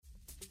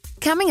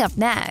Coming up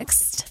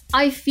next.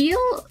 I feel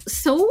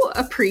so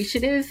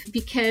appreciative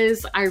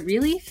because I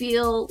really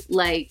feel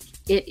like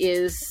it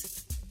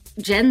is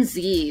Gen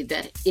Z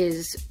that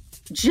is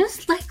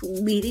just like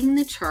leading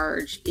the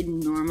charge in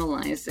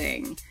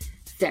normalizing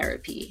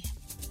therapy.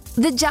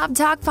 The Job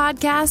Talk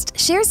podcast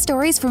shares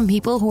stories from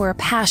people who are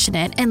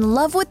passionate and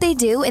love what they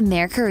do in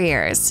their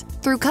careers.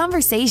 Through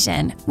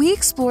conversation, we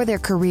explore their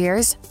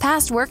careers,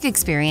 past work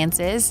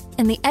experiences,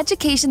 and the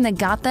education that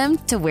got them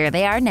to where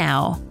they are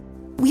now.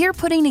 We are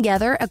putting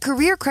together a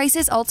Career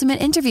Crisis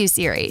Ultimate interview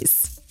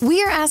series.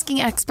 We are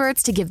asking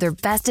experts to give their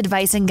best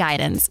advice and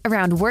guidance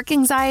around work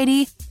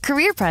anxiety,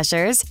 career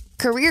pressures,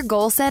 career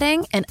goal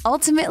setting, and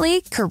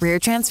ultimately, career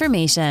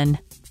transformation.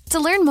 To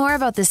learn more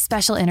about this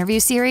special interview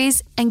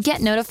series and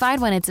get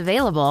notified when it's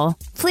available,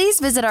 please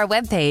visit our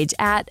webpage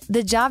at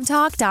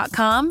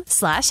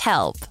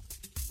thejobtalk.com/help.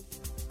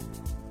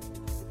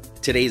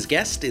 Today's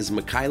guest is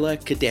Michaela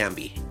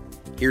Kadambi.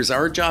 Here's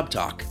our Job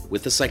Talk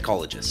with a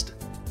psychologist.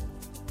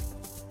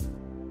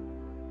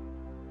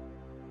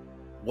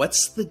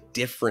 What's the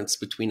difference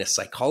between a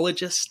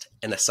psychologist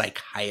and a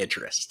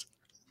psychiatrist?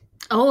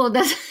 Oh,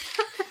 that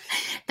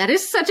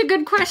is such a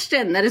good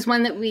question. That is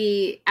one that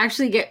we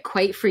actually get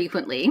quite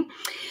frequently.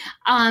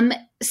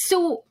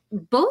 So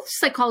both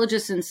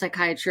psychologists and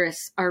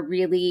psychiatrists are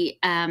really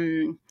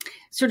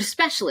sort of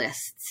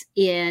specialists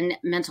in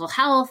mental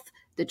health,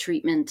 the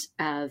treatment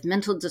of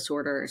mental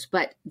disorders,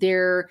 but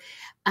their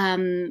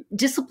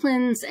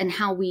disciplines and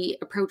how we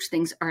approach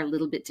things are a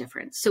little bit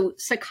different. So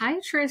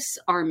psychiatrists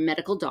are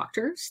medical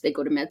doctors. They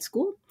go to med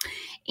school.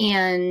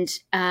 And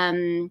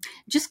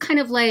just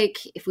kind of like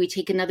if we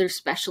take another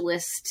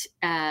specialist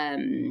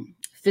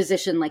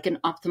physician, like an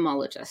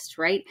ophthalmologist,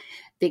 right?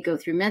 They go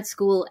through med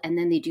school and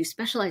then they do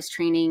specialized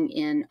training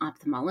in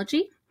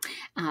ophthalmology.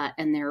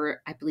 And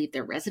I believe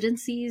their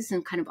residencies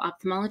and kind of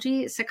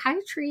ophthalmology.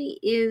 Psychiatry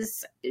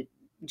is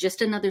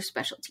just another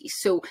specialty.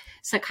 So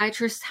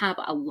psychiatrists have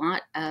a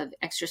lot of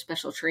extra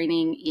special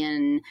training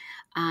in,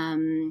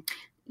 in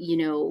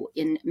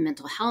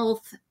mental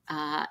health,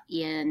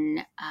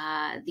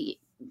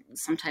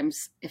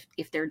 sometimes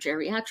if they're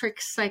geriatric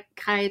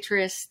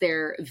psychiatrists,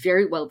 they're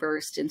very well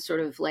versed in sort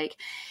of like,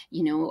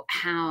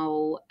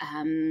 how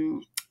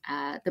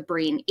the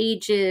brain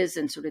ages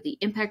and sort of the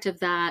impact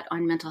of that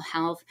on mental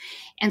health.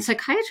 And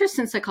psychiatrists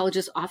and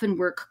psychologists often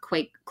work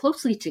quite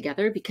closely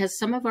together because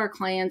some of our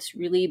clients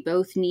really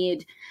both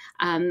need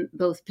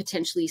both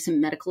potentially some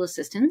medical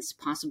assistance,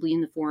 possibly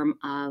in the form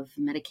of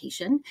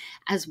medication,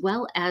 as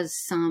well as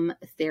some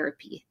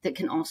therapy that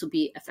can also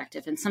be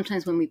effective. And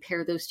sometimes when we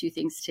pair those two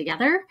things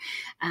together,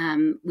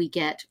 we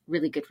get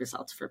really good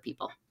results for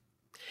people.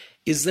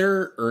 Is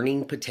there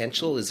earning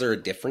potential? Is there a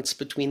difference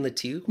between the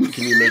two?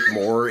 Can you make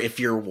more if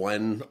you're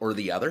one or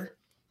the other?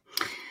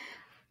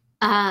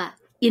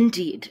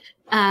 Indeed.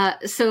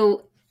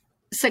 So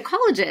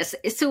psychologists,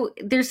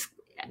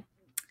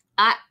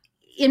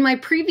 in my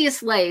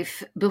previous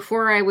life,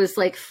 before I was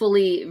like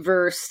fully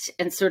versed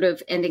and sort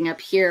of ending up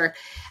here,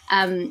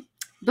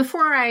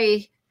 before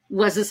I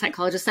was a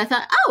psychologist, I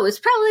thought, it's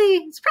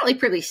probably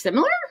pretty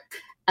similar.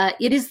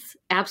 It is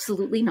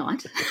absolutely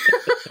not.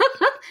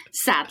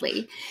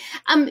 Sadly.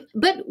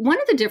 But one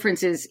of the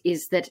differences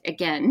is that,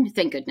 again,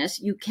 thank goodness,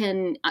 you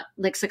can,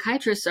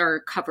 psychiatrists are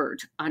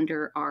covered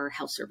under our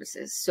health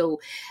services.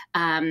 So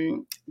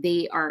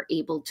they are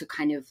able to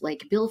kind of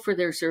like bill for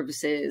their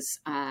services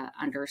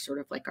under sort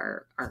of like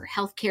our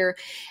healthcare.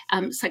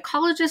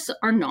 Psychologists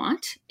are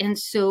not. And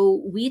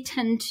so we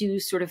tend to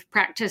sort of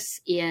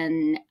practice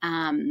in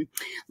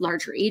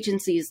larger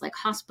agencies like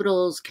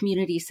hospitals,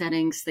 community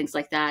settings, things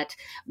like that,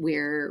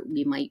 where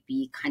we might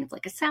be kind of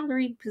like a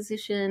salaried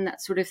position, that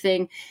sort of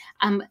thing.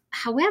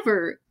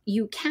 However,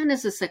 you can,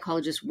 as a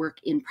psychologist, work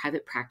in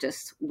private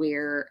practice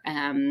where,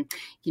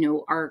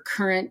 our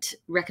current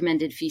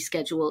recommended fee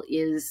schedule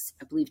is,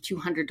 I believe,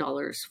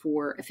 $200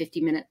 for a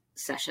 50-minute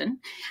session.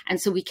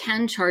 And so we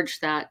can charge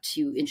that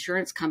to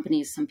insurance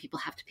companies. Some people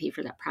have to pay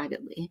for that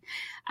privately,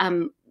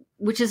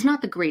 which is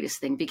not the greatest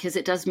thing because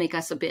it does make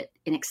us a bit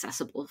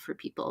inaccessible for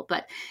people.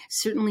 But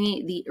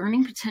certainly the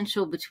earning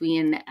potential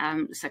between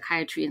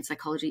psychiatry and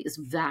psychology is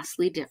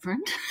vastly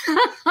different.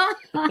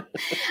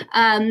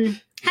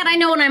 Had I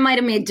known, I might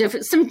have made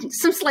some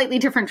slightly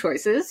different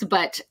choices,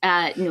 but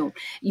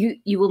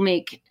you will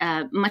make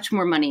much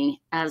more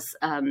money as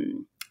a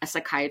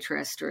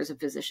psychiatrist or as a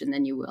physician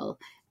than you will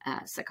a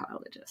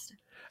psychologist.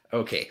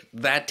 Okay,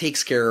 that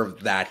takes care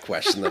of that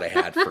question that I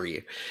had for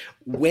you.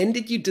 When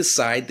did you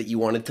decide that you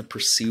wanted to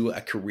pursue a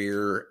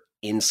career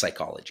in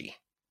psychology?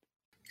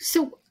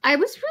 So I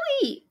was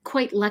really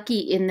quite lucky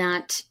in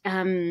that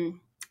in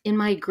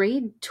my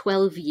grade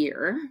 12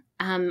 year,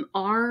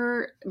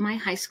 my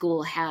high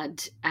school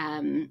had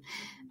a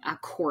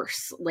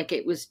course, like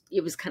it was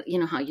kind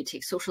of, how you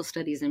take social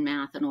studies and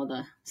math and all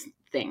the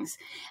things.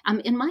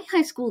 In my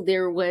high school,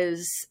 there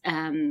was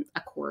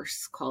a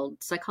course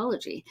called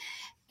psychology.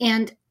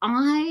 And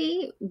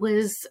I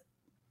was,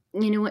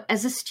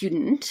 as a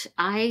student,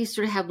 I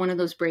sort of have one of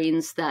those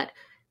brains that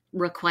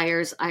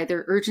requires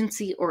either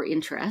urgency or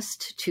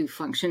interest to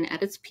function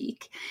at its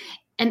peak.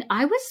 And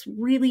I was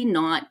really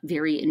not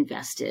very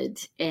invested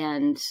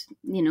and,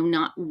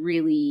 not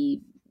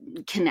really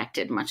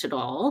connected much at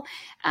all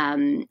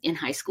in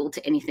high school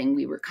to anything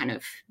we were kind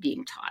of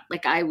being taught.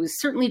 Like I was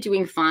certainly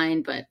doing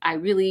fine, but I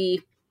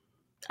really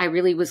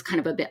was kind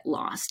of a bit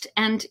lost.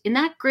 And in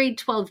that grade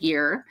 12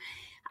 year,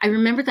 I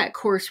remember that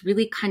course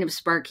really kind of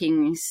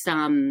sparking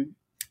some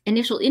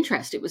initial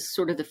interest. It was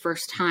sort of the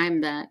first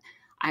time that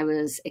I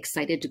was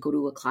excited to go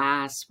to a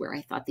class where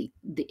I thought the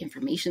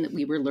information that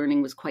we were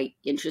learning was quite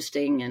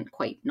interesting and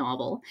quite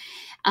novel.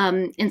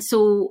 And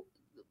so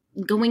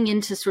going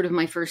into sort of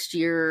my first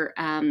year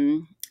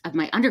of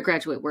my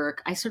undergraduate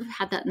work, I sort of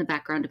had that in the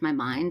background of my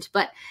mind.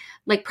 But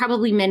like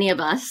probably many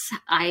of us,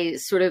 I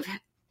sort of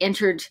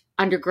entered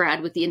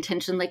undergrad with the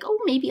intention like, oh,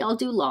 maybe I'll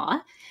do law.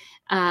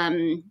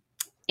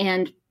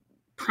 And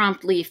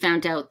promptly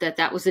found out that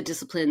that was a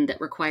discipline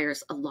that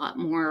requires a lot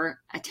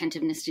more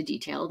attentiveness to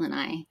detail than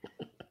I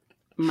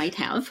might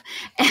have.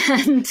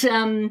 And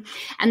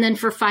then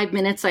for 5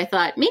 minutes, I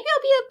thought, maybe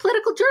I'll be a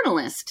political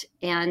journalist.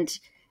 And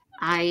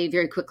I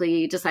very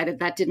quickly decided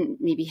that didn't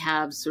maybe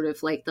have sort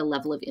of like the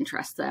level of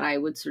interest that I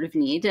would sort of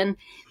need. And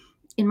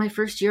in my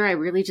first year, I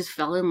really just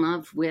fell in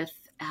love with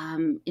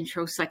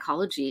intro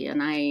psychology.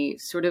 And I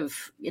sort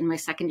of, in my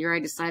second year, I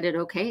decided,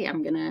 okay,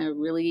 I'm going to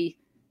really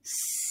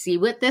see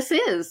what this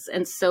is.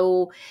 And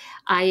so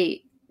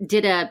I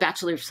did a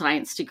Bachelor of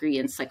Science degree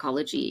in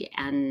psychology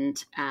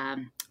and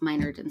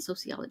minored in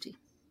sociology.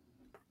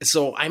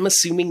 So I'm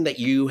assuming that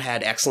you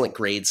had excellent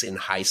grades in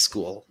high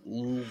school.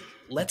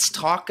 Let's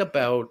talk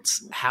about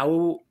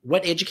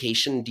what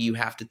education do you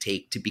have to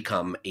take to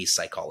become a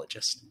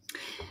psychologist?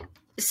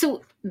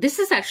 So this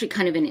is actually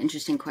kind of an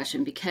interesting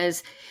question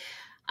because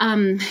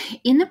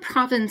in the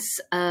province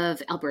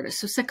of Alberta,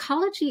 so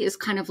psychology is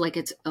kind of like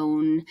its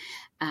own,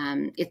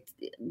 it's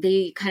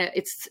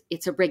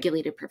a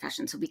regulated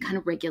profession. So we kind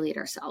of regulate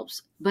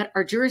ourselves, but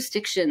our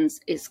jurisdictions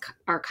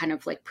are kind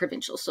of like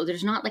provincial. So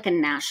there's not like a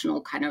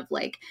national kind of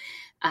like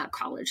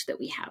college that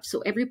we have. So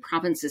every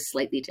province is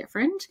slightly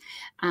different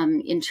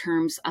in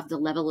terms of the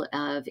level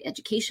of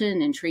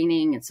education and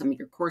training and some of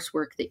your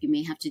coursework that you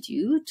may have to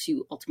do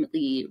to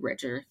ultimately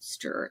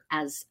register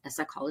as a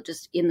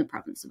psychologist in the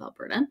province of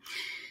Alberta.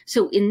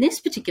 So in this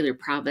particular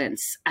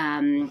province,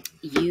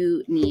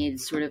 you need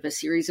sort of a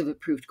series of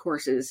approved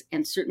courses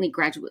and certainly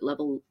graduate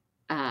level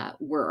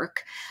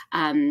work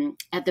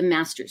at the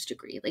master's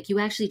degree. Like you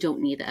actually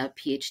don't need a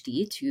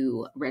PhD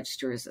to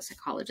register as a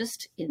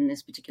psychologist in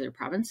this particular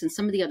province. In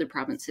some of the other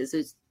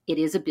provinces, it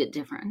is a bit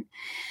different.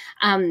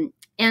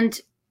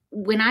 And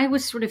when I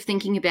was sort of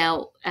thinking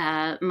about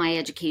my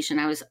education,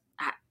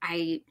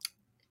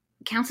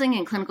 counseling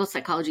and clinical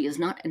psychology is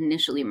not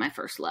initially my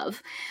first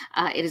love.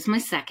 It is my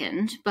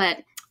second,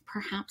 but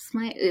perhaps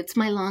it's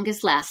my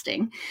longest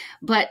lasting.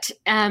 But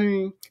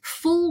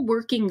full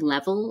working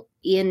level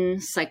in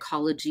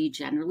psychology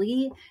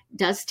generally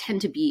does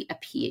tend to be a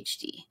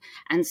PhD.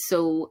 And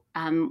so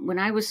when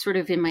I was sort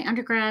of in my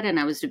undergrad and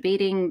I was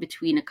debating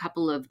between a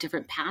couple of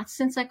different paths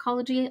in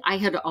psychology, I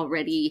had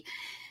already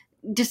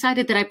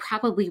decided that I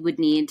probably would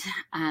need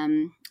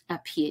a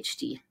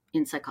PhD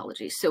in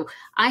psychology. So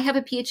I have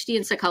a PhD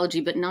in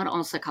psychology, but not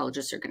all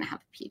psychologists are going to have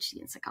a PhD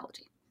in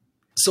psychology.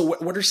 So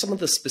what are some of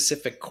the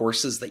specific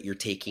courses that you're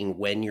taking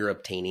when you're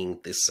obtaining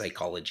this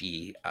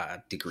psychology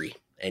degree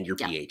and your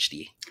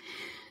PhD?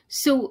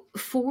 So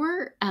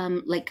for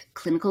like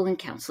clinical and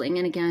counseling,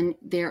 and again,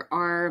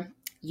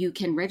 you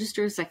can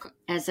register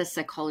as a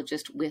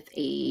psychologist with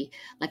a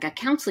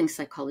counseling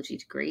psychology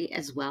degree,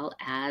 as well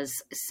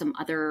as some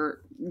other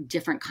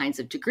different kinds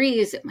of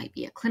degrees. It might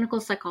be a clinical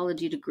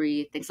psychology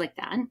degree, things like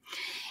that.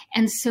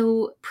 And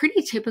so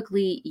pretty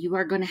typically you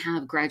are going to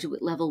have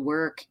graduate level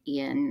work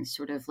in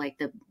sort of like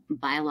the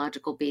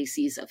biological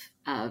bases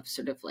of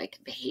sort of like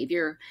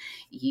behavior.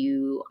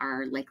 You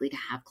are likely to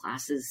have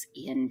classes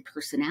in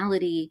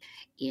personality,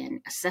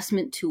 in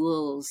assessment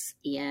tools,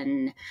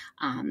 in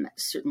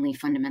certainly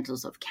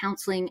fundamentals of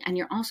counseling. And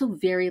you're also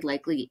very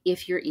likely,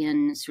 if you're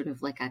in sort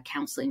of like a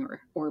counseling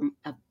or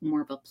a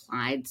more of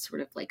applied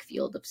sort of like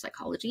field of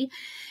psychology,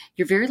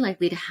 you're very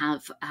likely to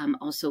have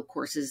also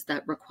courses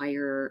that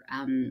require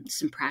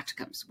some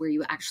practicums where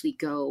you actually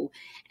go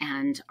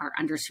and are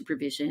under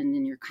supervision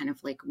and you're kind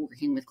of like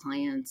working with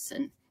clients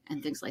and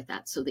things like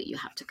that, so that you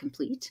have to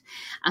complete.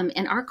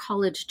 And our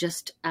college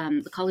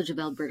the College of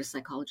Alberta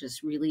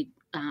Psychologists really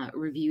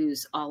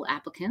reviews all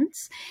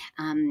applicants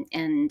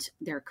and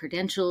their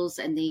credentials,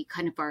 and they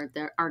kind of are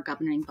our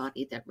governing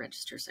body that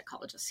registers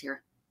psychologists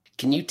here.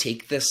 Can you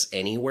take this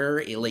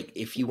anywhere? Like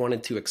if you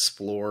wanted to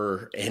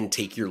explore and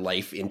take your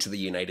life into the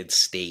United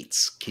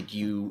States, could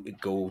you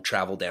go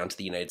travel down to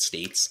the United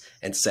States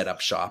and set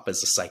up shop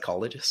as a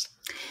psychologist?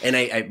 And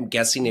I'm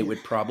guessing it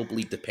would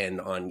probably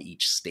depend on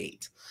each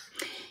state.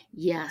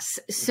 Yes.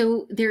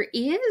 So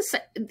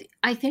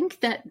I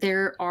think that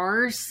there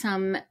are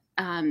some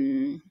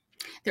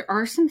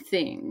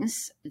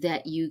things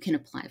that you can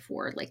apply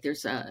for. Like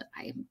there's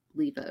I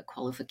believe a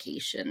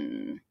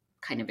qualification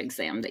kind of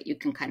exam that you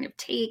can kind of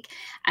take.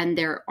 And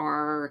there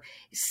are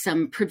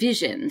some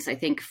provisions, I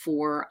think,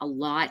 for a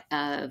lot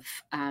of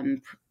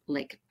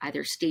like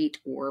either state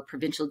or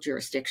provincial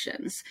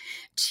jurisdictions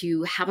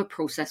to have a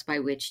process by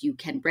which you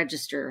can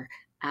register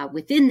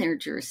within their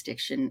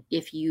jurisdiction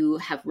if you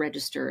have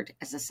registered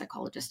as a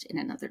psychologist in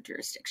another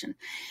jurisdiction.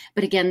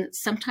 But again,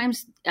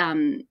 sometimes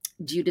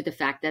due to the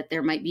fact that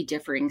there might be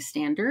differing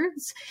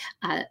standards,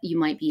 you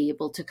might be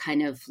able to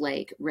kind of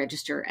like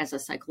register as a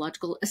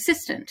psychological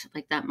assistant.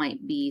 Like that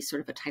might be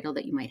sort of a title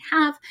that you might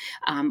have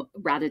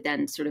rather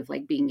than sort of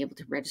like being able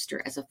to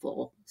register as a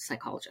full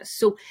psychologist.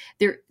 So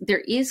there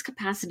is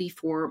capacity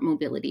for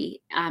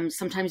mobility.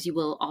 Sometimes you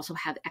will also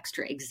have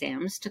extra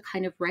exams to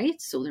kind of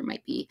write. So there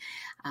might be,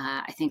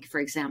 I think, for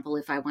example,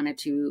 if I wanted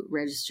to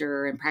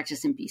register and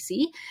practice in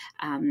BC,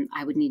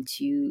 I would need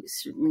to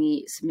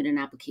certainly submit an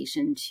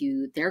application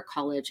to their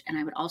college, and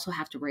I would also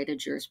have to write a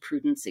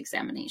jurisprudence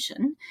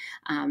examination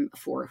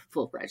for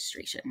full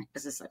registration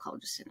as a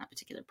psychologist in that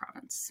particular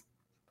province.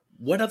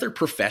 What other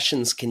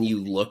professions can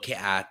you look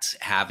at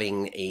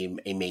having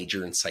a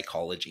major in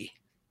psychology?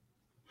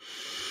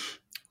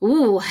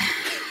 Ooh,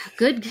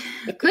 good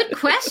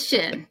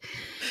question.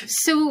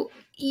 So,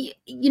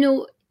 you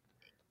know,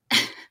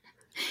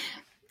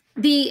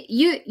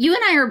 you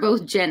and I are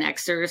both Gen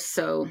Xers,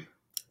 so,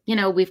 you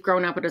know, we've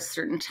grown up at a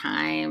certain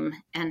time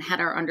and had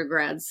our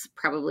undergrads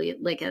probably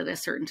like at a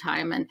certain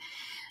time. And,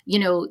 you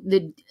know,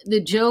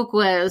 the joke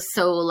was,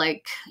 so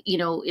like, you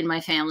know, in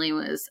my family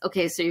was,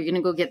 okay, so you're going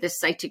to go get this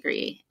psych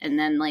degree and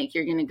then like,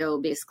 you're going to go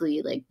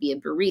basically like be a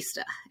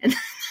barista. And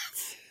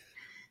that's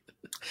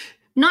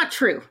not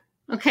true.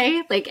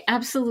 Okay. Like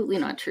absolutely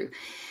not true.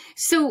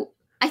 So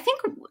I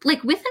think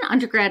like with an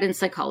undergrad in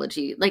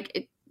psychology,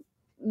 like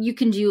you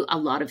can do a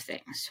lot of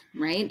things,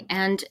 right?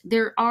 And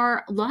there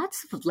are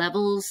lots of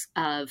levels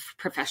of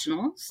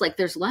professionals. Like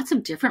there's lots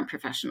of different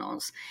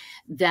professionals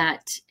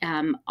that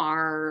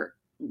are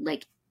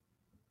like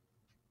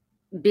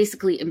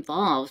basically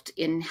involved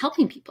in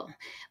helping people.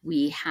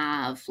 We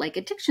have like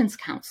addictions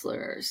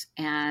counselors,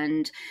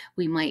 and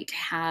we might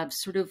have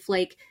sort of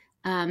like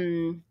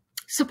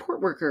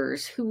support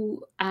workers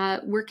who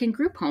work in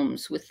group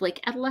homes with like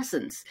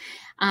adolescents.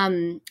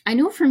 I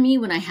know for me,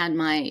 when I had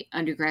my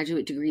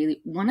undergraduate degree,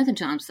 one of the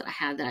jobs that I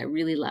had that I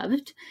really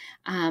loved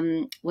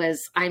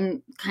was,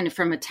 I'm kind of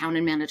from a town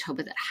in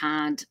Manitoba that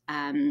had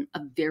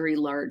a very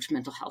large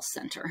mental health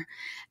center.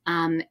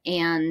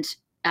 And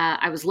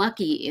I was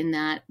lucky in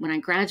that when I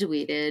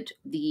graduated,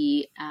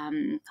 the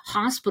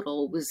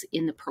hospital was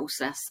in the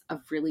process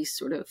of really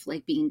sort of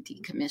like being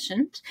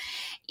decommissioned.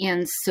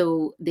 And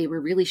so they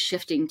were really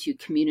shifting to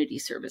community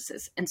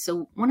services. And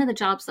so one of the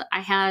jobs that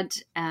I had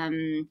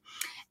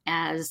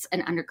as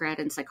an undergrad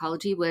in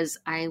psychology was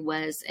I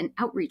was an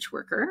outreach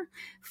worker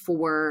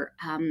for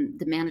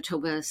the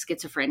Manitoba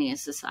Schizophrenia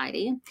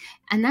Society.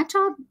 And that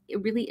job,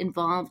 it really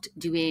involved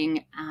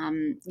doing,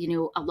 you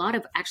know, a lot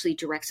of actually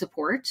direct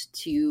support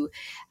to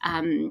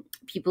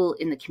people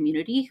in the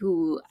community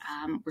who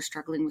were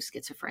struggling with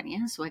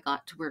schizophrenia. So I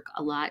got to work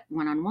a lot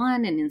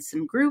one-on-one and in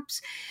some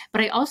groups,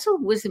 but I also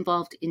was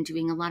involved in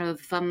doing a lot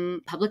of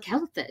public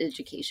health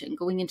education,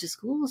 going into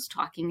schools,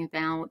 talking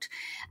about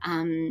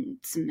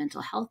some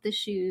mental health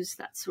issues,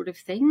 that sort of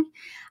thing.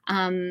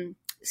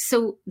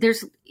 So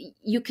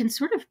you can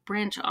sort of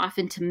branch off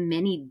into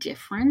many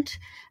different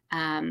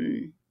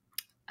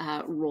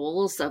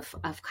roles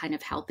of kind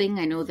of helping.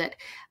 I know that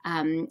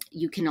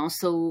you can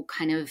also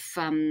kind of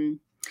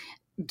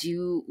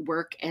do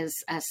work as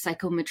a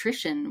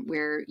psychometrician,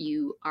 where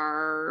you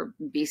are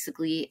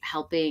basically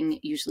helping,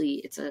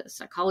 usually it's a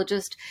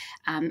psychologist,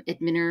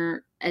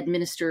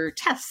 administer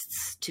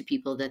tests to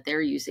people that they're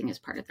using as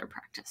part of their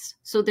practice.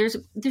 So there's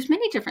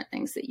many different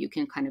things that you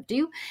can kind of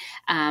do.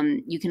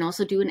 You can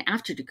also do an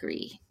after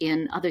degree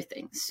in other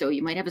things. So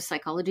you might have a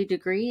psychology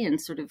degree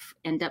and sort of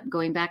end up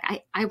going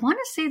back. I want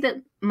to say that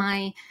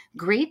my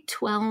grade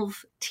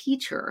 12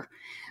 teacher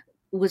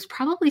was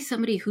probably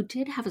somebody who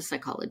did have a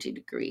psychology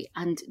degree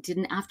and did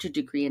an after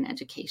degree in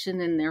education,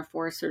 and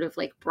therefore sort of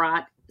like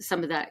brought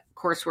some of that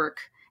coursework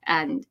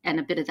and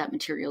a bit of that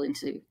material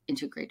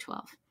into grade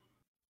 12.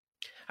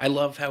 I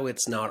love how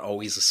it's not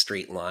always a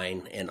straight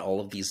line, and all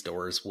of these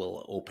doors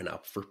will open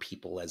up for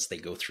people as they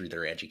go through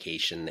their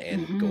education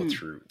and go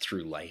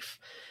through life.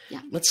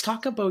 Yeah. Let's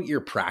talk about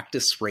your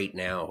practice right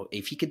now.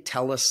 If you could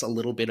tell us a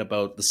little bit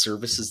about the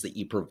services that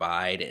you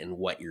provide and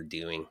what you're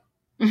doing.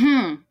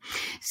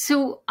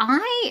 So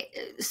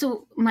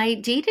my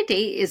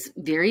day-to-day is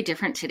very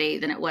different today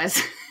than it was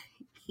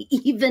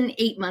even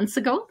 8 months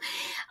ago.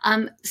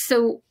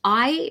 So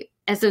I,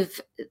 as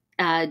of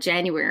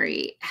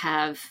January,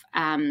 have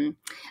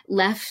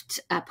left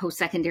a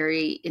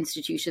post-secondary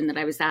institution that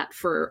I was at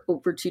for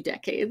over 2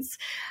 decades,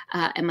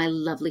 and my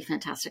lovely,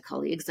 fantastic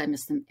colleagues, I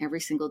miss them every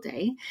single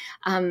day,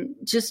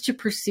 just to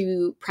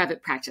pursue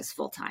private practice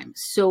full-time.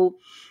 So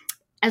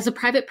as a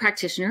private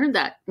practitioner,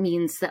 that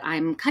means that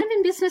I'm kind of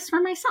in business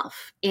for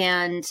myself,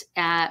 and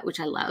which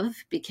I love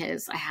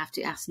because I have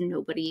to ask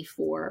nobody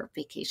for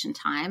vacation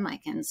time. I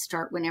can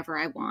start whenever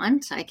I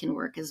want. I can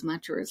work as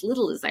much or as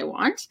little as I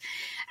want,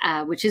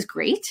 which is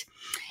great.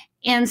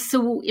 And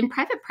so in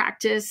private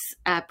practice,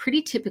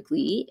 pretty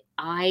typically,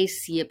 I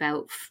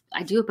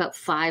do about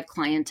 5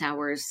 client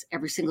hours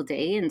every single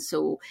day. And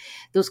so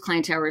those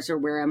client hours are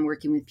where I'm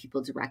working with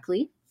people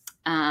directly,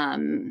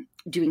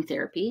 doing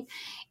therapy.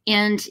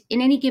 And in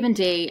any given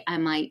day, I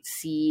might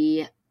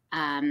see,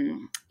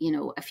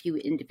 a few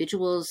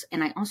individuals,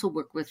 and I also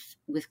work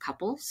with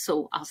couples.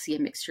 So I'll see a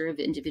mixture of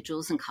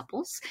individuals and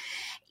couples.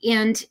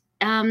 And,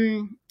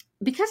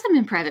 because I'm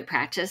in private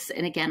practice,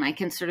 and again, I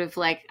can sort of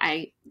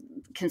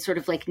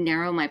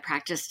narrow my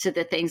practice to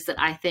the things that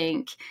I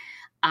think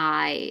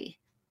I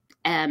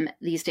am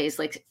these days,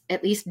 like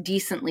at least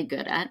decently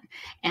good at,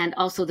 and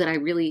also that I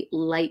really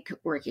like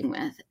working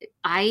with.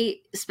 I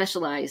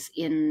specialize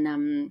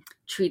in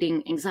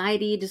treating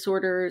anxiety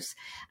disorders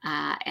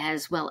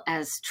as well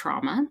as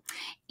trauma.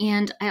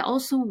 And I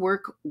also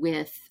work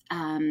with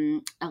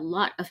a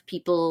lot of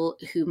people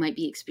who might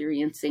be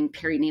experiencing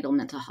perinatal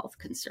mental health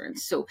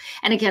concerns. So,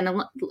 and again,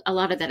 a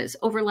lot of that is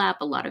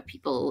overlap. A lot of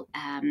people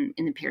in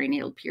the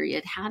perinatal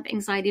period have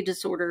anxiety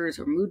disorders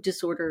or mood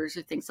disorders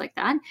or things like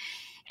that,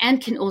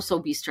 and can also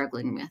be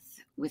struggling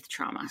with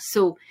trauma.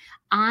 So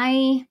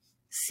I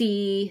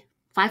see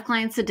 5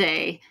 clients a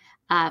day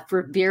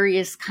for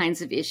various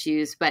kinds of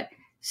issues, but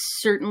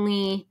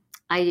certainly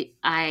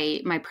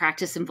my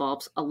practice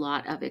involves a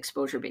lot of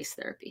exposure-based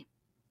therapy.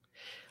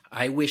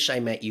 I wish I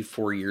met you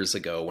 4 years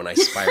ago when I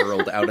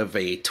spiraled out of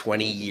a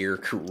 20-year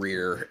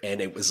career,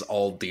 and it was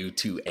all due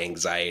to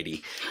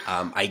anxiety.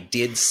 I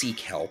did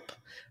seek help.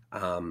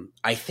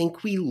 I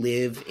think we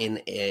live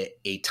in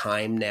a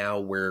time now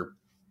where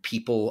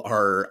people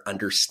are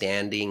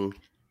understanding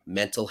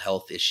mental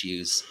health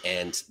issues,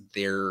 and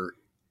they're,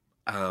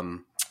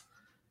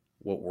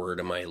 what word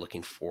am I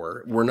looking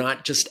for? We're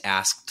not just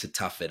asked to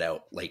tough it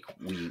out like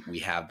we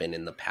have been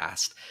in the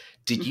past.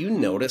 Did you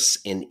notice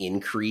an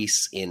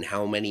increase in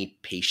how many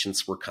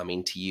patients were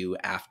coming to you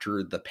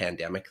after the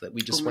pandemic that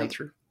we just went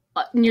through?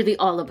 Nearly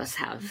all of us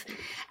have.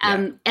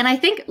 And I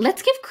think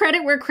let's give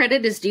credit where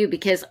credit is due,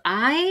 because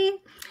I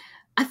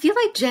feel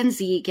like Gen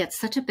Z gets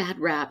such a bad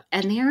rap,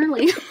 and they're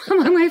like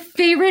among my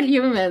favorite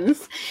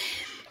humans.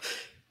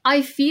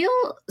 I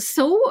feel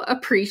so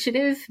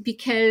appreciative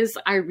because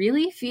I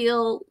really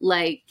feel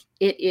like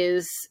it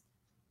is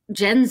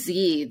Gen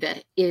Z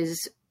that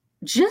is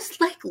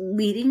just like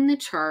leading the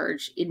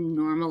charge in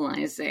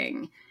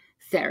normalizing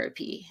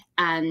therapy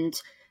and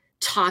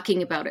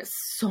talking about it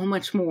so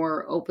much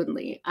more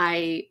openly.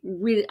 I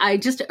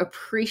just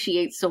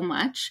appreciate so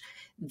much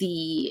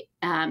the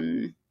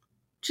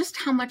just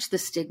how much the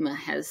stigma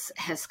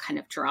has kind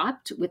of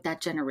dropped with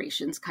that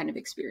generation's kind of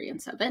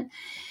experience of it.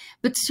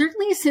 But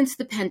certainly since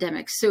the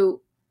pandemic,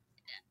 so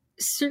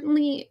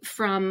certainly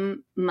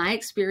from my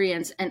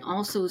experience, and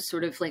also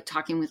sort of like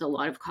talking with a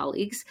lot of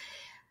colleagues,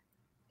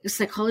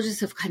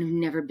 psychologists have kind of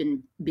never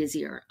been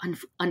busier,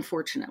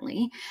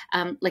 unfortunately.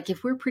 Like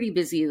if we're pretty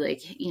busy,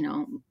 like,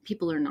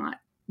 people are not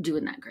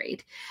doing that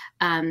great.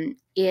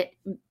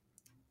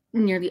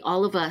 Nearly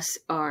all of us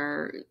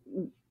are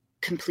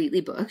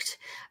completely booked.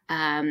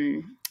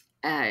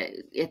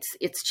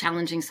 It's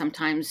challenging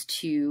sometimes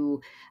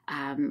to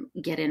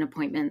get in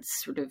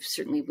appointments, sort of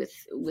certainly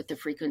with the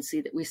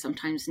frequency that we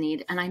sometimes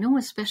need. And I know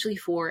especially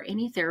for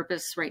any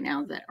therapists right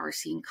now that are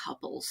seeing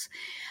couples,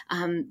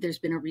 there's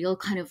been a real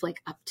kind of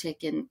like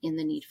uptick in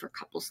the need for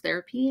couples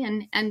therapy.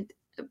 And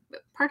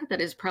part of that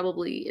is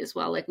probably as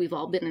well, like we've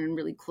all been in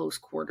really close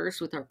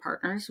quarters with our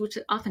partners, which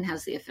often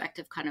has the effect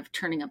of kind of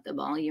turning up the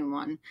volume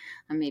on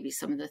maybe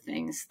some of the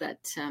things that,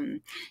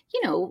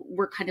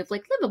 were kind of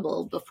like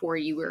livable before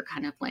you were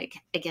kind of like,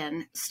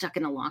 again, stuck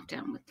in a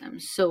lockdown with them.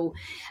 So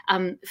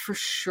for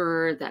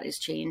sure that has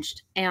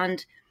changed.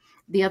 And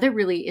the other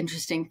really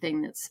interesting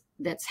thing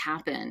that's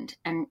happened,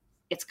 and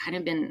it's kind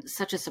of been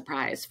such a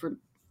surprise for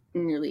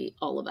nearly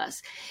all of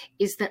us,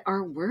 is that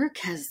our work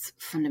has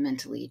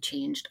fundamentally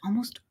changed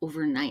almost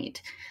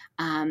overnight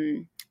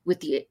with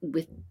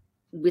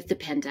the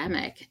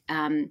pandemic.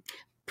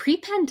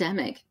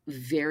 Pre-pandemic,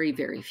 very,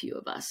 very few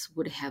of us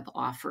would have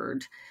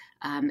offered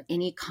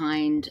any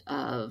kind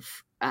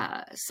of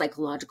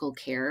psychological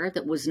care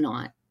that was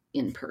not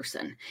in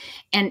person.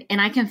 And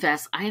I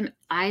confess,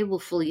 I will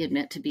fully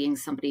admit to being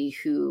somebody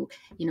who,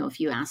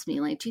 if you asked me,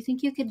 like, do you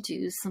think you could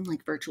do some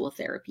like virtual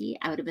therapy?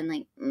 I would have been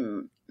like,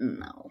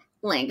 no,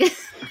 like,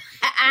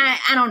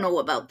 I don't know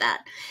about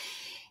that.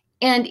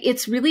 And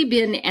it's really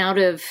been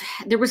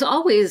there was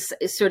always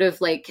sort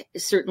of like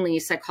certainly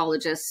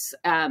psychologists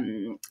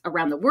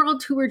around the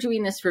world who were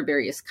doing this for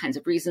various kinds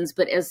of reasons.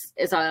 But as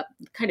a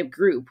kind of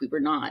group, we were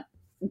not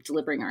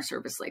delivering our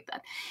service like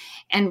that.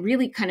 And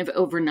really kind of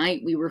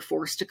overnight, we were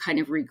forced to kind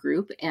of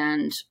regroup.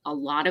 And a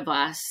lot of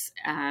us,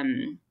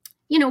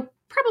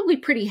 probably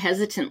pretty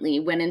hesitantly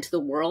went into the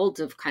world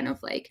of kind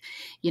of like,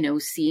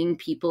 seeing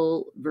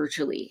people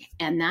virtually.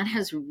 And that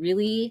has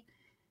really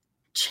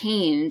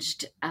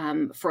changed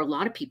for a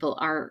lot of people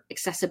are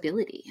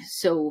accessibility.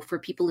 So for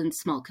people in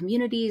small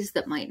communities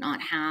that might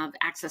not have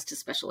access to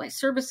specialized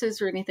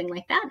services or anything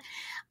like that,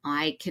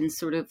 I can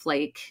sort of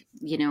like,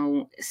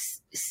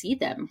 see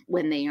them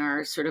when they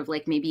are sort of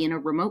like maybe in a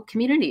remote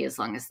community, as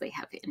long as they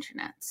have the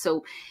internet.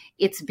 So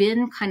it's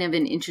been kind of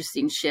an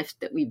interesting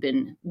shift that we've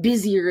been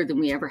busier than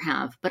we ever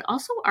have, but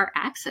also our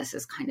access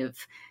has kind of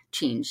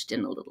changed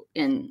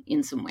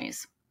in some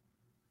ways.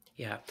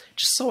 Yeah.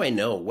 Just so I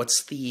know,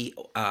 what's the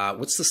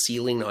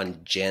ceiling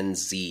on Gen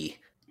Z?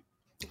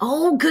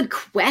 Oh, good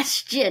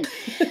question.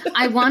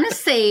 I want to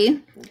say,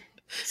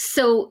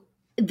 so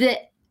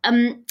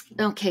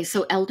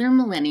so elder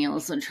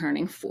millennials are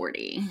turning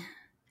 40.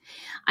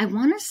 I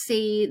want to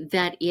say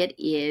that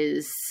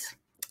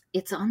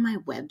it's on my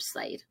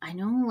website. I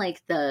know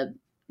like the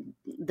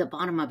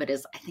bottom of it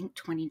is, I think,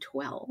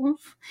 2012.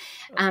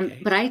 Okay.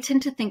 But I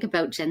tend to think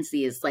about Gen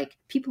Z as like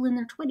people in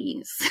their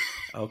 20s.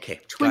 Okay.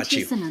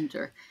 20s and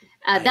under.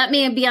 That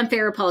may be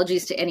unfair.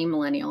 Apologies to any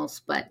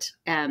millennials, but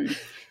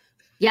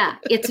yeah,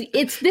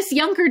 it's this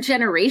younger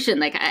generation.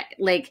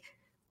 Like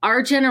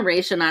our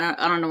generation.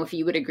 I don't know if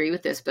you would agree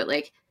with this, but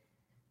like,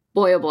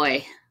 boy, oh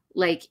boy,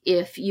 like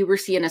if you were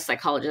seeing a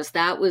psychologist,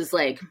 that was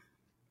like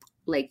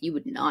you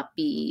would not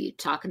be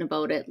talking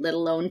about it, let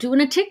alone doing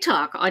a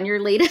TikTok on your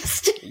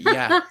latest,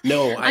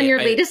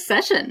 latest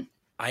session.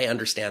 I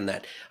understand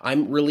that.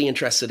 I'm really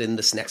interested in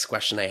this next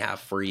question I have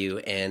for you.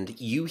 And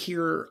you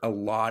hear a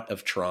lot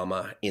of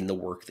trauma in the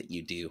work that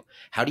you do.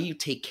 How do you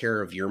take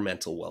care of your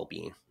mental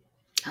well-being?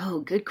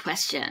 Oh, good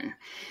question.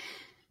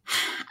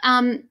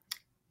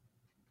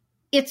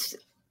 It's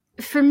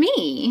for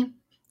me,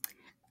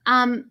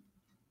 and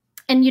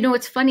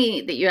it's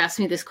funny that you asked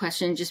me this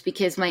question, just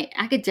because my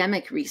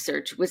academic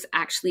research was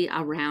actually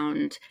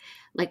around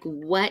like,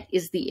 what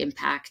is the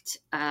impact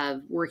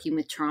of working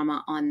with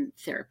trauma on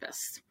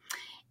therapists?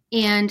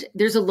 And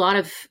there's a lot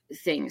of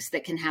things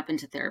that can happen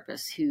to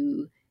therapists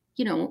who,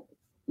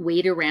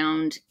 wade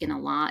around in a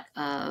lot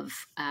of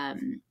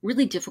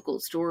really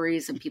difficult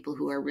stories and people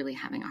who are really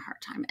having a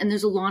hard time. And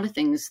there's a lot of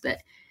things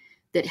that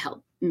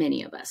help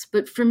many of us.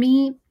 But for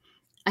me,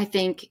 I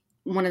think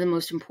one of the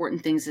most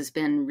important things has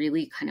been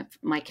really kind of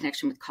my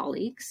connection with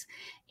colleagues.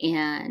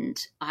 And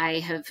I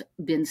have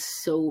been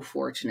so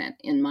fortunate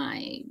in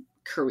my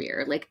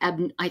career, like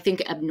I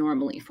think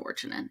abnormally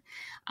fortunate,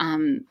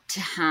 to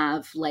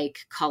have like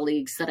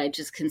colleagues that I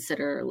just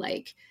consider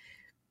like,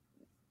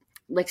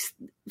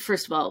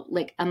 first of all,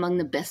 like among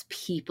the best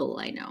people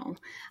I know,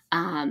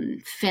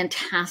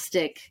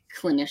 fantastic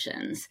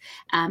clinicians,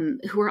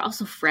 who are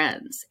also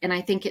friends. And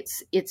I think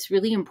it's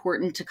really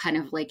important to kind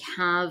of like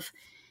have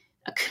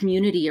a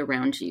community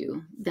around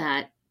you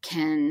that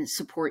can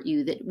support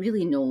you, that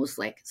really knows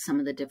like some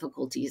of the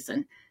difficulties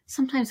and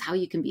sometimes how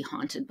you can be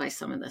haunted by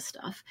some of this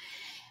stuff.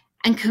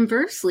 And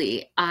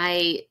conversely,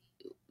 I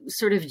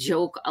sort of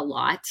joke a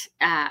lot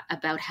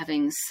about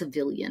having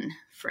civilian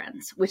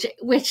friends, which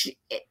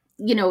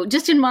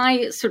just in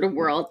my sort of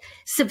world,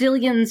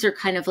 civilians are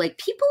kind of like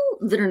people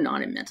that are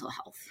not in mental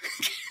health.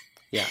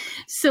 Yeah.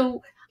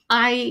 So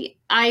I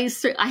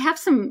have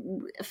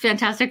some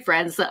fantastic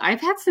friends that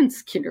I've had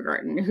since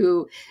kindergarten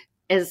who,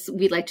 as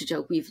we like to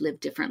joke, we've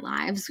lived different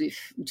lives. We've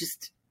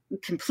just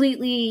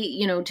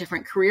completely,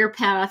 different career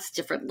paths,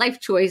 different life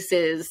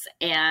choices.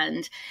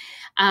 And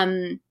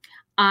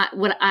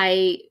what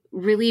I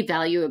really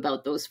value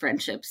about those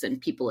friendships and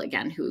people,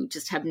 again, who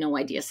just have no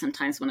idea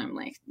sometimes when I'm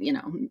like,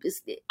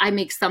 I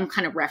make some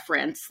kind of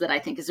reference that I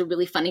think is a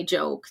really funny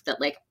joke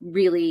that like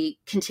really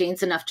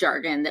contains enough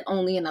jargon that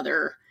only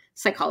another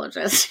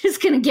psychologist is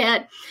going to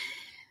get.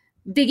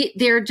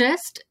 They're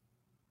just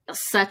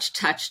such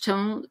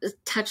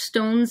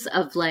touchstones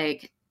of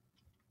like,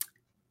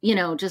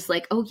 just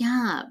like, oh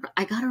yeah,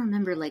 I got to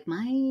remember like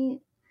my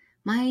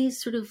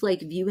sort of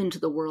like view into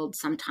the world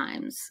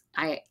sometimes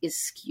is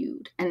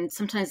skewed. And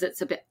sometimes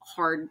it's a bit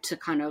hard to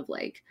kind of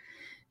like,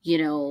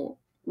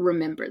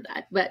 remember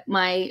that. But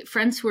my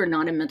friends who are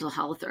not in mental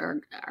health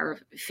are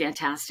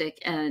fantastic.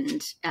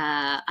 And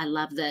I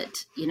love that,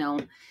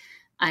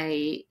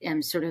 I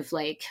am sort of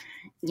like,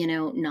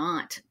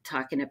 not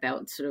talking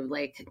about sort of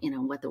like,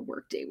 what the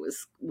workday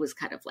was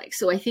kind of like.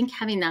 So I think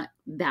having that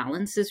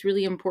balance is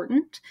really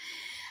important.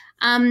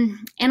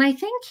 And I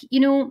think,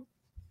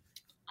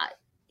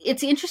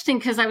 it's interesting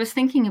because I was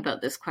thinking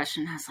about this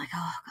question. I was like,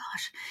 oh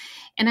gosh.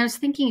 And I was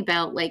thinking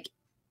about like,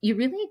 you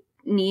really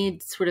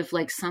need sort of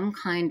like some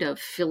kind of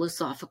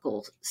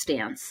philosophical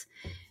stance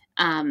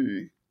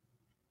that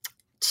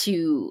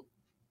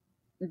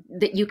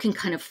you can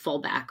kind of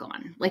fall back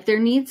on. Like there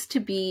needs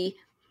to be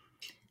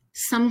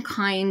some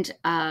kind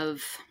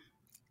of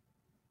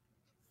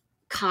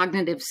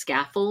cognitive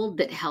scaffold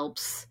that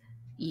helps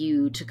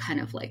you to kind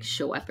of like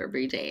show up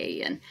every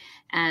day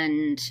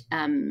and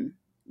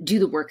do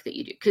the work that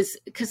you do. Because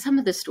some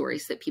of the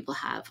stories that people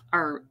have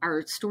are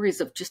stories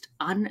of just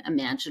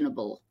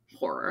unimaginable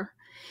horror.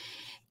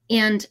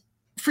 And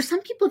for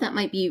some people that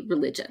might be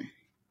religion,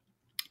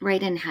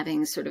 right? And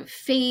having sort of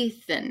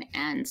faith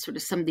and sort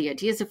of some of the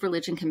ideas of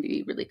religion can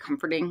be really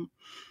comforting.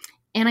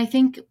 And I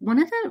think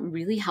one of the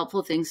really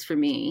helpful things for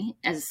me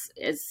as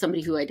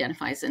somebody who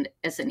identifies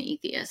as an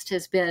atheist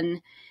has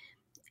been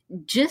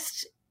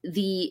just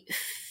the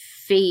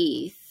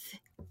faith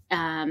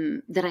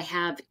that I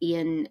have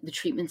in the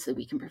treatments that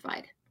we can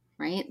provide,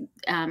 right?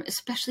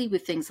 Especially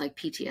with things like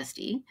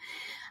PTSD.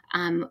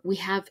 We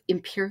have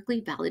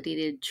empirically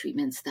validated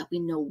treatments that we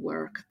know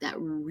work, that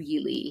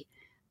really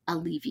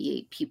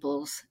alleviate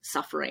people's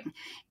suffering.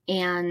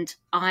 And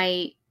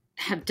I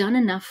have done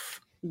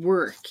enough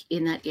work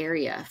in that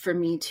area for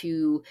me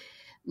to,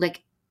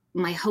 like,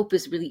 my hope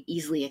is really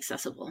easily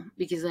accessible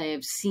because I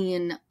have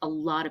seen a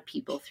lot of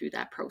people through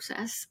that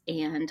process,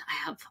 and I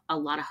have a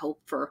lot of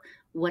hope for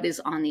what is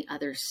on the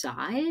other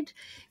side,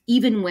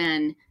 even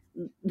when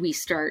we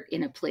start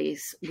in a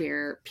place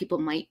where people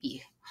might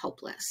be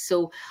hopeless.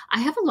 So I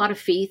have a lot of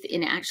faith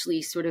in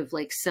actually sort of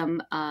like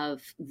some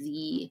of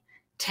the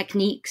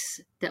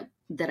techniques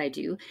that I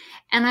do.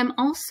 And I'm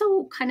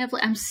also kind of,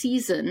 I'm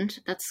seasoned.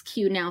 That's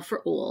cue now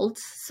for old.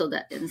 So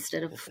that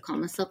instead of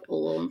calling myself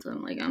old,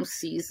 I'm like, I'm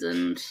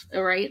seasoned.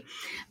 All right.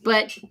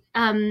 But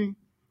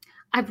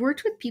I've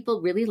worked with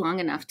people really long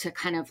enough to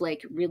kind of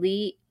like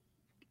really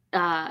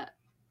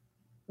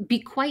be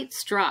quite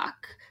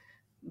struck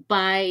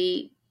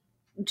by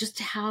just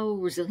how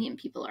resilient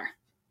people are.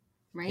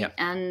 Right. Yeah.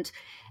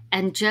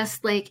 And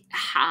just like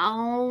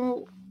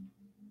how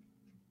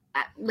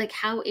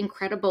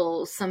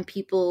incredible some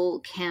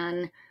people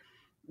can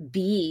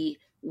be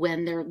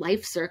when their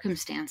life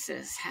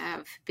circumstances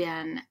have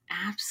been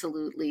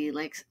absolutely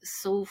like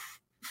so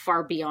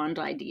far beyond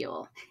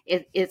ideal.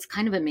 It's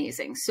kind of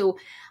amazing. So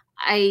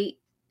I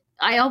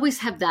always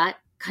have that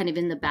kind of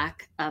in the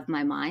back of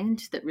my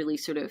mind that really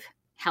sort of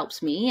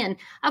helps me. And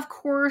of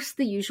course,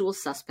 the usual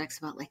suspects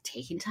about like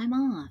taking time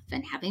off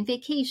and having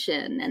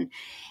vacation.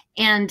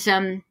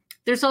 And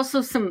there's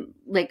also some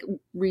like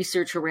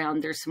research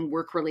around, there's some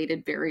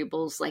work-related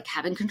variables like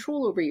having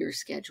control over your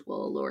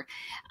schedule, or,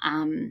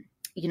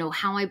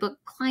 how I book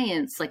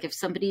clients. Like if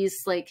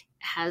somebody's like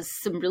has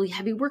some really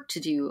heavy work to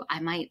do, I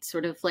might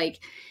sort of like,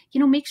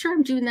 make sure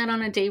I'm doing that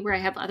on a day where I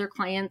have other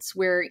clients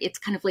where it's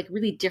kind of like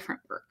really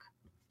different work.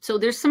 So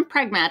there's some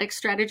pragmatic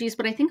strategies,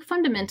 but I think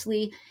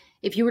fundamentally,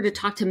 if you were to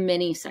talk to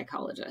many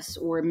psychologists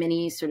or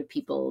many sort of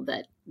people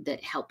that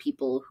help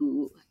people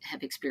who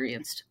have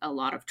experienced a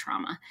lot of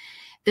trauma,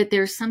 that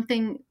there's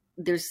kind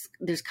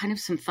of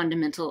some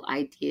fundamental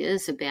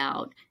ideas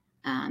about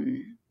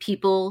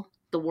people,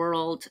 the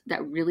world,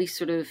 that really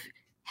sort of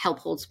help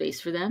hold space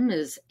for them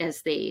as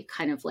they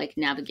kind of like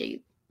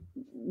navigate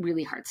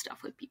really hard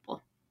stuff with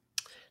people.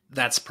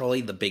 That's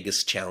probably the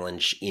biggest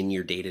challenge in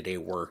your day-to-day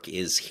work,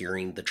 is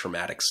hearing the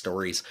traumatic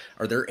stories.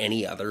 Are there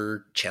any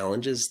other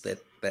challenges that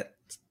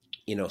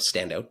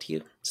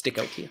stick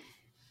out to you?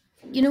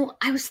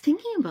 I was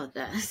thinking about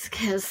this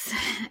because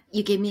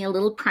you gave me a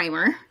little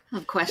primer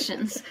of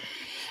questions.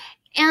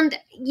 And,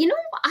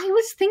 I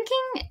was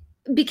thinking,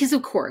 because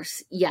of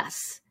course,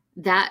 yes,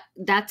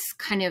 that's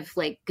kind of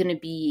like going to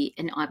be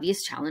an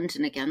obvious challenge.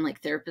 And again,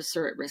 like therapists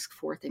are at risk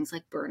for things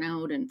like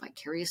burnout and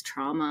vicarious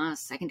trauma,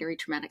 secondary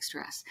traumatic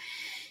stress.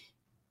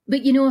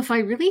 But, if I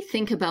really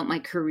think about my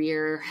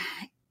career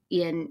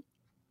in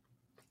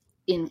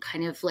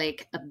kind of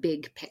like a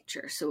big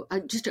picture, so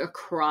just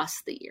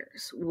across the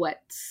years,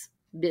 what's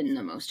been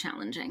the most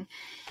challenging,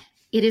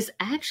 it is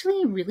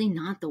actually really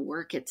not the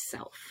work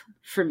itself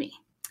for me.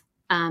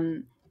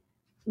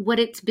 What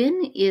it's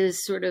been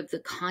is sort of the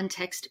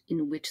context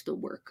in which the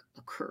work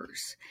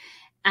occurs.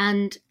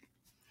 And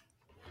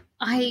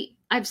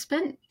I've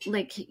spent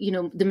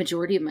the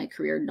majority of my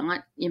career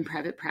not in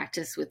private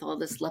practice with all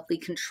this lovely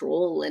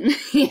control and,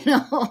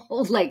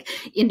 like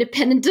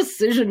independent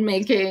decision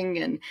making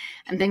and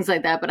things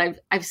like that. But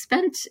I've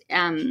spent,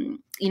 a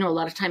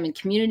lot of time in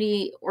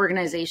community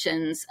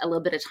organizations, a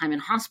little bit of time in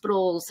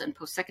hospitals and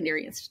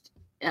post-secondary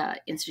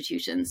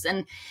institutions.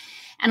 And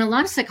a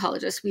lot of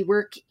psychologists, we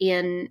work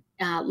in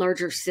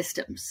larger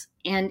systems.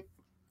 And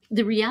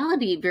the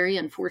reality, very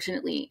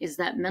unfortunately, is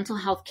that mental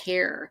health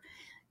care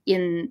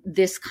in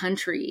this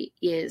country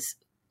is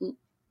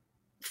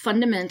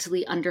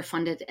fundamentally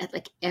underfunded at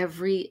like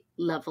every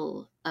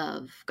level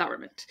of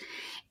government.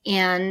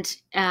 And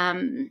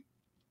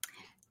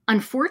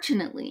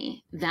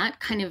unfortunately,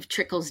 that kind of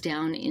trickles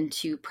down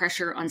into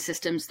pressure on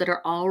systems that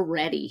are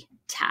already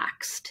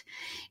taxed.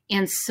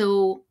 And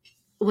so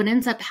what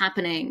ends up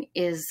happening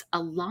is a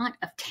lot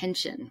of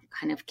tension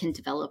kind of can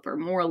develop, or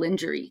moral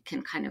injury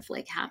can kind of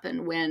like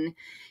happen when,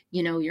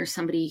 you're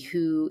somebody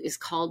who is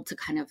called to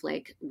kind of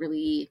like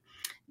really,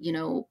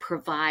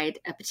 provide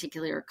a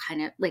particular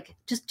kind of like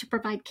just to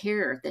provide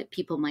care that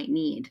people might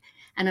need.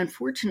 And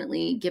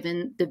unfortunately,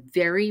 given the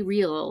very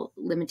real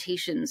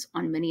limitations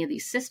on many of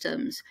these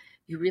systems,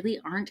 you really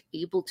aren't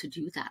able to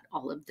do that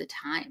all of the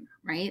time,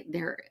 right?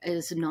 There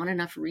is not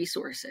enough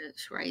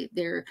resources, right?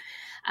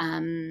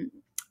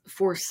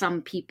 For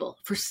some people,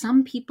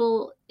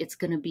 it's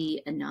going to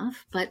be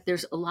enough, but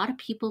there's a lot of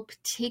people,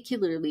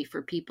 particularly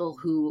for people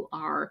who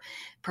are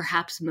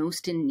perhaps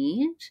most in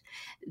need,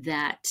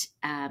 that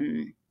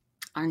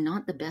are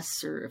not the best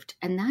served.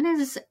 And that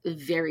is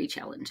very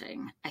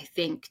challenging, I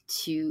think,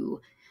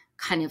 to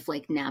kind of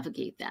like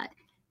navigate that.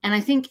 And I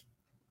think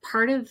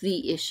part of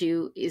the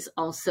issue is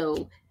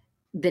also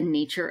the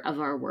nature of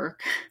our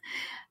work.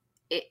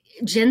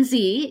 Gen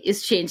Z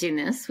is changing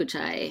this, which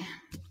I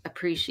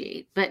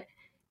appreciate. But,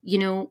 you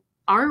know,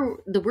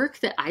 the work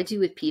that I do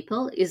with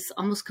people is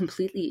almost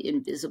completely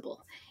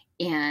invisible,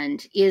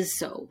 and is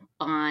so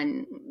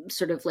on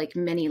sort of like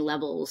many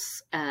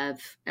levels of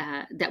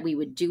that we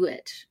would do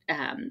it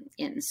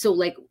in. So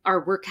like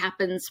our work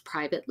happens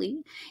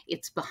privately.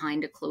 It's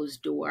behind a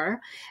closed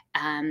door.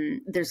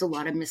 There's a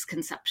lot of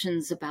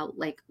misconceptions about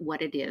like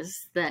what it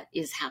is that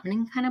is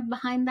happening kind of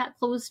behind that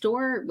closed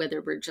door,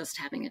 whether we're just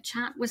having a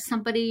chat with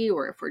somebody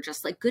or if we're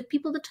just like good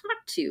people to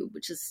talk to,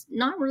 which is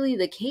not really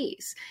the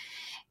case.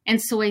 And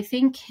so I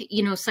think,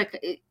 you know,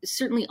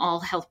 certainly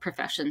all health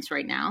professions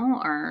right now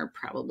are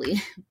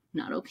probably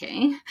not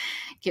okay,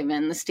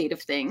 given the state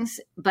of things.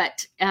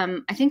 But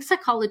I think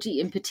psychology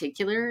in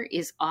particular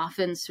is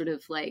often sort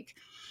of like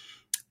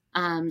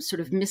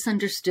sort of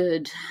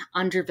misunderstood,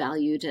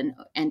 undervalued,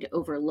 and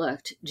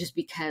overlooked, just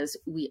because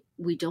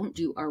we don't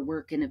do our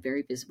work in a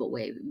very visible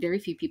way. Very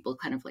few people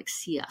kind of like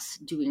see us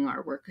doing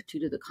our work due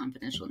to the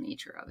confidential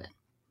nature of it.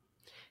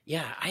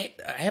 Yeah, I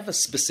have a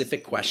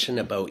specific question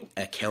about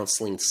a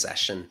counseling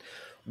session.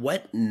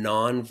 What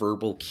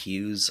nonverbal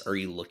cues are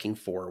you looking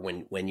for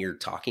when you're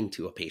talking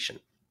to a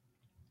patient?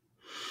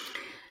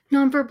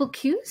 Nonverbal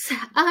cues.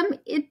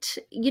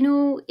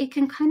 It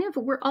can kind of,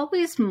 we're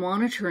always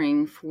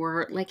monitoring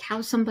for like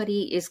how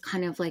somebody is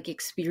kind of like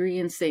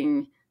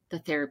experiencing the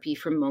therapy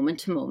from moment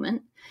to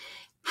moment.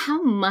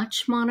 How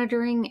much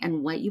monitoring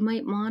and what you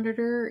might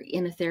monitor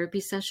in a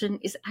therapy session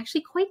is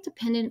actually quite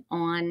dependent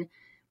on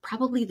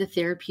probably the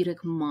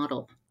therapeutic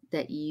model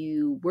that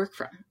you work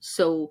from.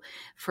 So,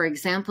 for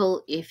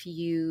example, if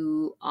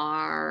you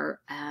are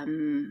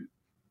an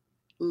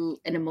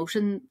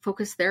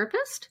emotion-focused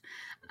therapist,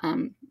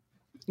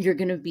 you're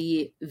going to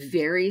be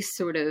very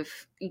sort of,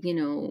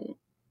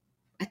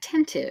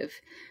 attentive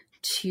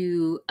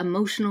to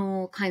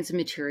emotional kinds of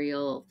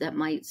material that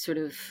might sort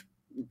of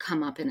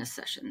come up in a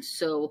session.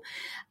 So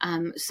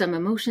some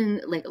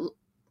emotion, like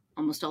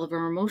almost all of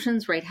our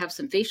emotions, right, have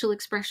some facial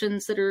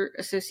expressions that are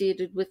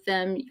associated with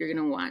them. You're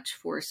going to watch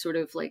for sort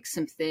of like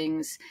some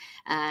things.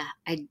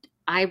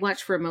 I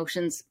watch for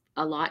emotions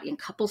a lot in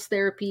couples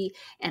therapy,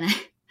 and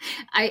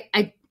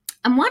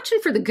I'm watching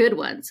for the good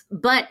ones,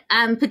 but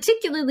I'm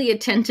particularly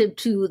attentive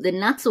to the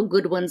not so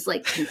good ones,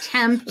 like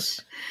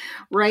contempt,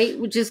 right?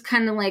 Which is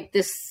kind of like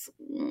this,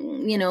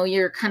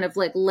 your kind of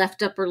like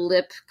left upper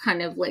lip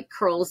kind of like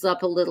curls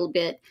up a little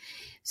bit.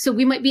 So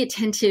we might be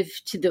attentive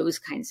to those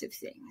kinds of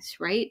things,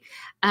 right?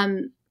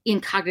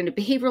 In cognitive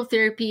behavioral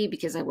therapy,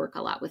 because I work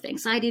a lot with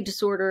anxiety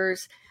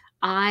disorders,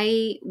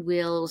 I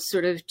will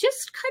sort of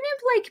just kind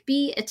of like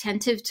be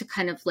attentive to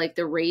kind of like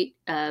the rate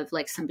of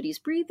like somebody's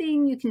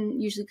breathing. You can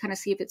usually kind of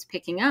see if it's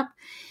picking up.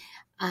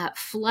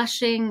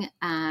 Flushing,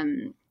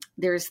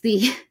 there's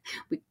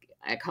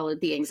I call it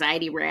the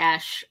anxiety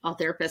rash. All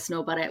therapists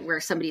know about it,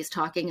 where somebody is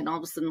talking and all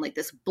of a sudden like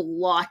this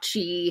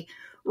blotchy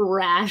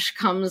rash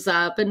comes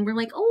up, and we're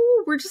like,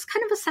 oh, we're just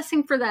kind of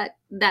assessing for that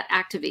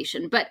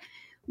activation. But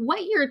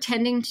what you're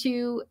attending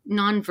to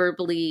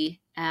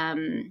non-verbally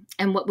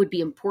and what would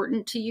be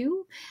important to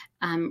you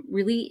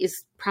really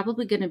is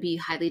probably going to be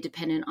highly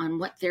dependent on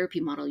what therapy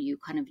model you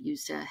kind of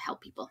use to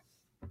help people.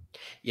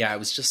 Yeah, I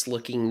was just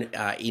looking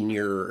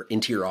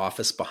into your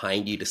office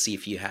behind you to see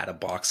if you had a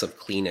box of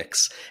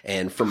Kleenex.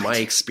 And from my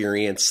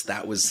experience,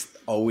 that was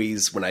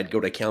always, when I'd go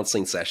to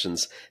counseling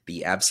sessions,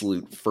 the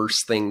absolute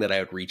first thing that I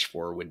would reach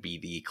for would be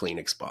the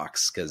Kleenex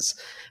box, because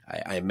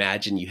I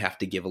imagine you have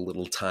to give a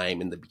little time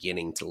in the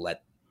beginning to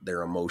let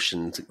their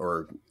emotions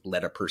or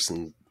let a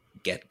person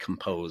get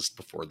composed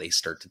before they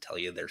start to tell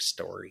you their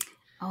story.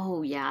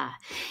 Oh, yeah.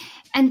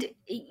 And,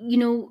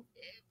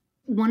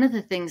 one of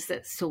the things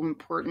that's so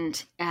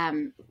important,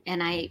 and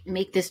I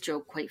make this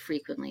joke quite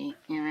frequently,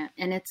 and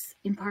it's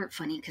in part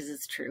funny because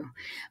it's true,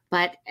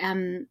 but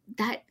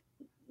that,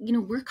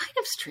 we're kind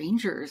of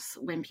strangers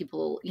when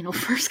people,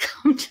 first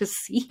come to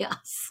see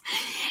us.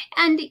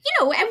 And, and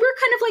we're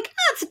kind of like,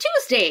 oh, it's a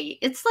Tuesday.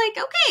 It's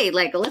like, okay,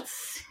 like,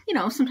 let's,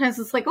 sometimes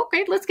it's like,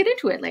 okay, let's get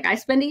into it. Like, I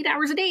spend 8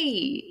 hours a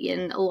day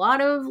in a lot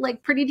of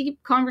like pretty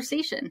deep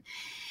conversation.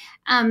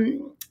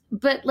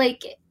 But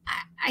like,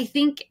 I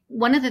think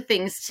one of the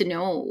things to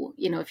know,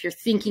 if you're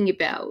thinking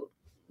about,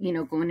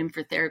 going in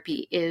for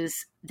therapy,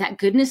 is that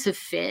goodness of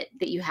fit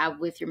that you have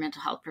with your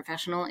mental health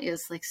professional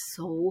is like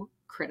so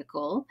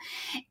critical.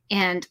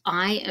 And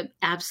I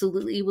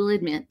absolutely will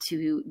admit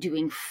to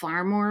doing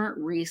far more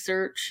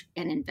research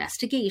and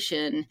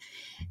investigation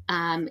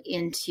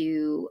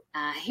into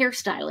a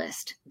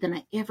hairstystylist than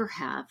I ever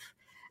have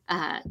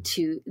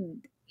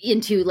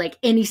into like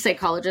any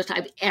psychologist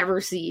I've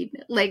ever seen.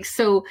 Like,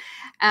 so,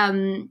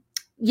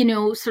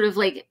 sort of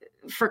like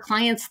for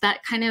clients,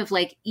 that kind of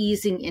like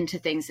easing into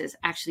things is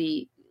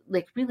actually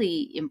like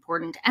really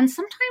important. And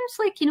sometimes,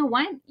 like, you know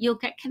what, you'll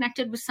get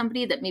connected with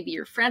somebody that maybe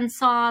your friend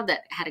saw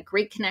that had a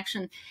great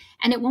connection,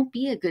 and it won't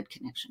be a good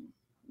connection,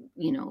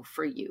 you know,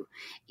 for you,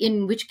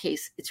 in which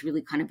case it's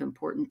really kind of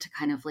important to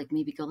kind of like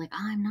maybe go like,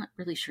 oh, I'm not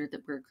really sure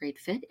that we're a great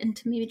fit, and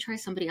to maybe try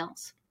somebody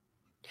else.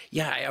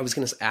 Yeah, I was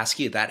going to ask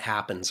you, that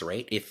happens,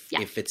 right?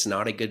 If it's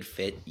not a good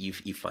fit,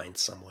 you find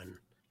someone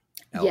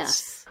else.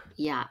 Yes.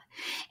 Yeah.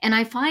 And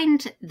I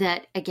find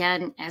that,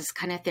 again, as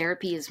kind of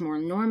therapy is more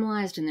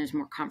normalized and there's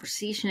more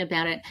conversation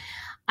about it,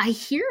 I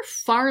hear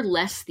far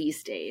less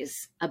these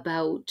days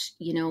about,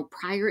 you know,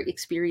 prior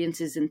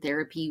experiences in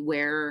therapy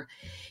where,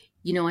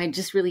 you know, I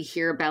just really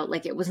hear about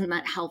like, it wasn't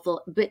that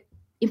helpful, but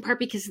in part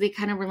because they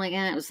kind of were like,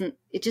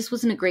 it just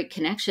wasn't a great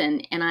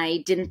connection. And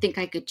I didn't think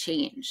I could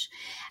change.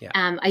 Yeah.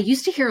 I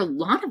used to hear a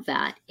lot of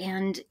that.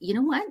 And you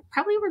know what,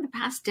 probably over the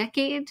past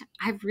decade,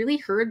 I've really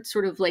heard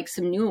sort of like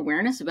some new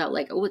awareness about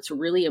like, oh, it's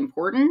really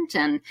important.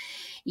 And,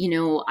 you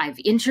know, I've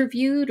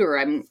interviewed, or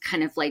I'm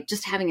kind of like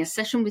just having a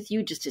session with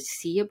you just to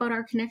see about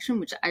our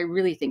connection, which I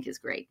really think is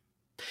great.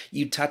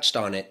 You touched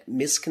on it,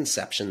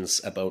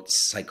 misconceptions about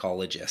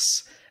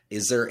psychologists.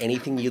 Is there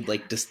anything you'd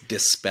like to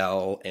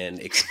dispel and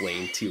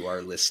explain to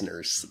our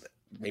listeners?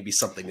 Maybe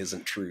something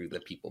isn't true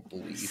that people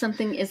believe.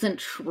 Something isn't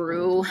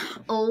true.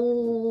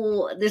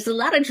 Oh, there's a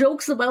lot of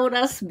jokes about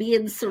us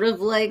being sort of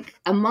like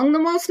among the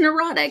most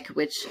neurotic,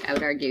 which I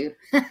would argue,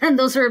 and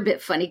those are a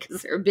bit funny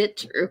because they're a bit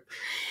true.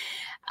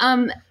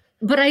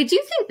 But I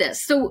do think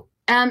this. So,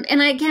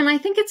 and again, I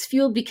think it's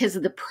fueled because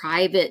of the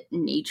private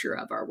nature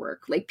of our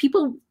work. Like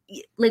people,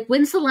 like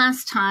when's the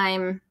last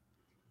time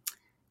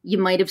you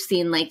might have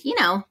seen like, you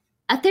know,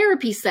 a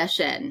therapy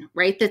session,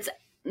 right? That's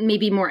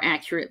maybe more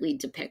accurately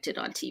depicted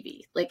on TV.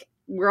 Like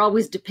we're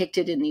always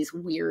depicted in these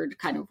weird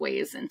kind of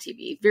ways in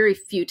TV. Very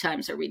few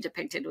times are we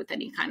depicted with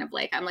any kind of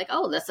like, I'm like,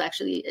 oh, that's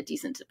actually a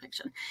decent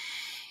depiction.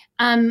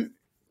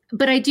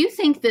 But I do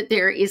think that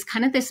there is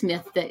kind of this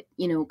myth that,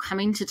 you know,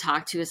 coming to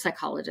talk to a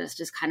psychologist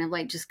is kind of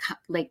like just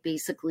like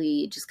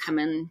basically just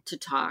coming to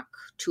talk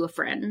to a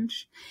friend.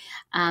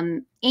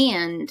 And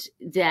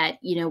that,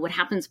 you know, what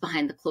happens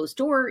behind the closed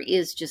door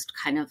is just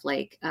kind of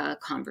like a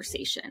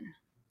conversation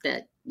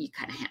that you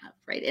kind of have,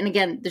 right? And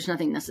again, there's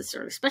nothing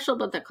necessarily special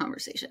about that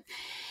conversation.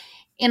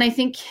 And I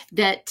think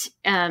that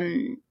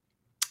a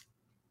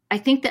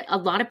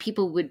lot of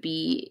people would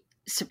be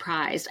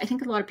surprised. I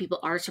think a lot of people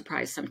are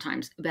surprised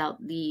sometimes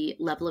about the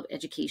level of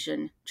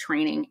education,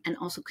 training, and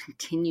also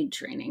continued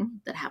training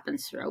that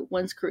happens throughout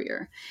one's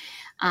career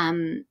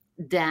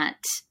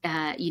that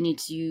you need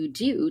to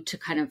do to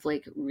kind of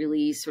like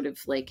really sort of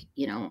like,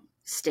 you know,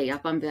 stay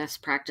up on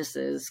best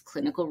practices,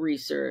 clinical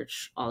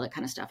research, all that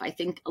kind of stuff. I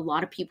think a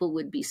lot of people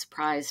would be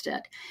surprised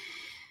at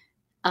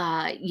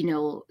you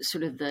know,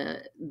 sort of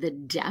the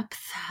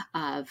depth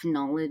of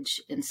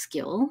knowledge and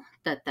skill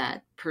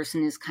that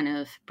person is kind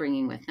of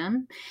bringing with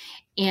them.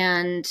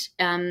 And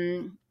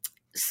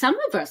some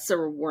of us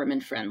are warm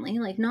and friendly,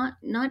 like not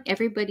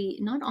everybody,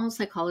 not all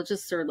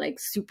psychologists are like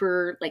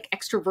super like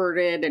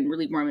extroverted and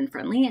really warm and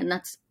friendly. And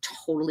that's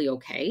totally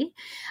okay.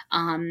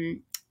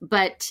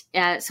 But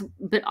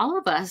all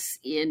of us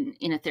in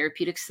a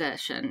therapeutic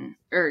session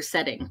or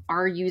setting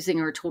are using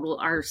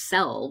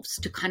ourselves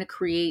to kind of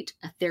create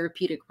a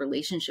therapeutic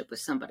relationship with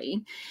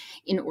somebody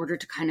in order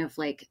to kind of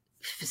like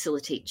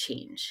facilitate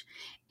change.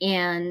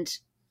 And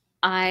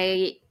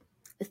I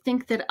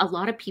think that a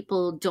lot of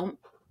people don't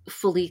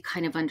fully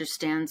kind of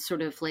understand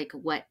sort of like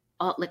what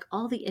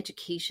all the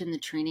education, the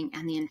training,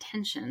 and the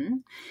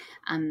intention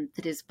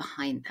that is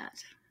behind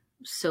that.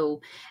 So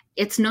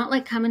it's not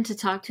like coming to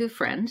talk to a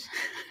friend.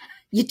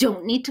 You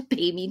don't need to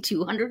pay me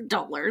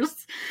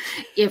 $200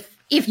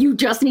 if you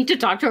just need to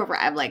talk to a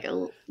friend. I'm like,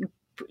 oh,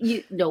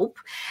 nope.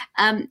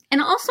 And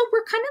also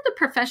we're kind of the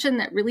profession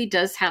that really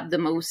does have the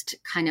most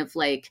kind of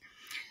like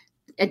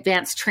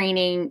advanced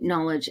training,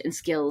 knowledge, and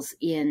skills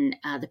in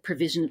the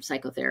provision of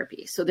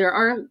psychotherapy. So there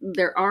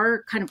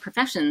are kind of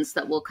professions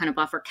that will kind of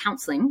offer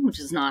counseling, which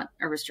is not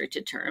a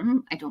restricted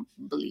term, I don't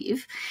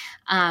believe.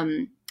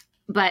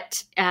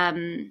 But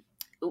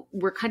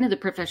we're kind of the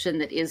profession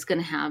that is going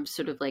to have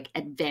sort of like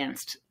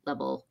advanced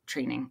level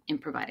training in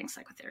providing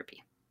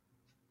psychotherapy.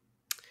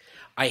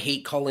 I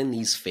hate calling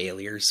these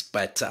failures,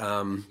 but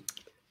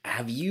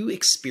have you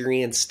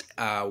experienced,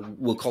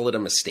 we'll call it a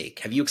mistake.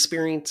 Have you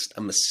experienced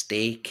a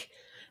mistake,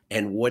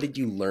 and what did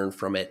you learn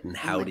from it, and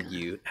how did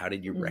you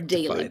rectify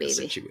daily, the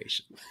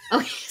situation?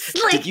 Okay,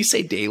 like, did you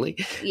say daily?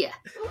 Yeah.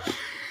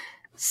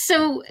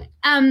 So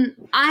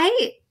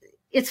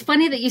it's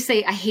funny that you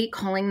say, I hate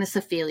calling this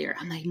a failure.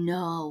 I'm like,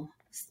 no,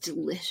 it's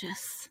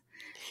delicious.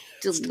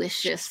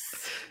 Delicious.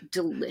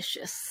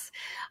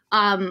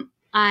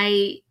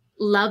 I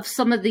love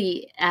some of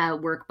the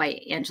work by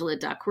Angela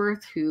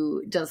Duckworth,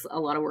 who does a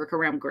lot of work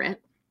around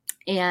grit.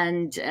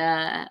 And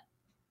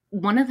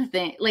one of the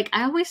things, like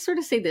I always sort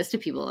of say this to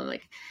people, I'm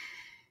like,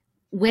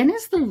 when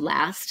is the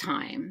last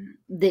time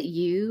that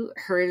you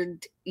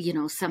heard, you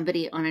know,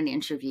 somebody on an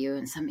interview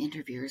and some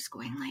interviewers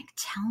going like,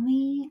 tell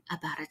me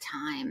about a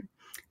time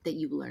that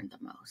you learned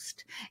the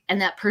most? And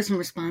that person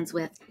responds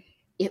with,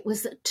 it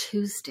was a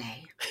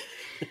Tuesday,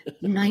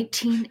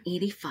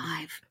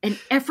 1985, and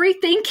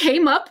everything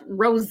came up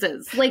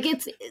roses. Like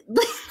it's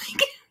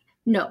like,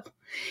 no.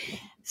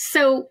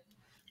 So,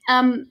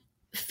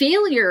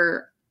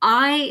 failure,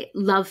 I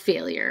love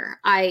failure.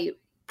 I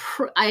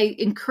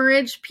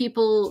encourage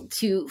people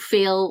to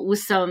fail with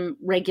some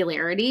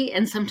regularity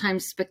and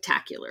sometimes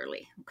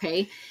spectacularly.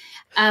 Okay.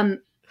 And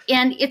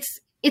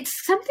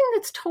it's something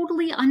that's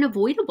totally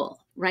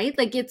unavoidable, right?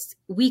 Like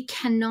we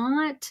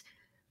cannot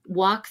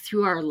walk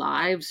through our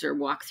lives or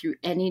walk through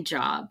any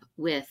job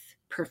with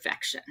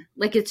perfection.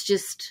 Like it's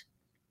just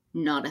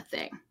not a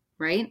thing.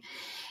 Right.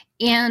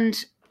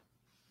 And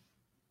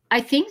I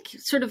think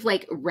sort of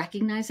like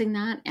recognizing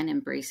that and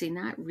embracing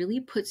that really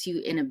puts you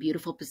in a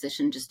beautiful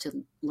position just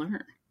to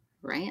learn,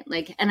 right?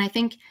 Like, and I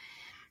think,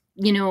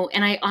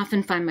 and I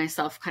often find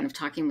myself kind of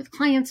talking with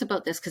clients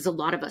about this because a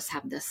lot of us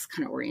have this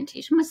kind of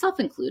orientation, myself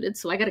included.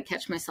 So I got to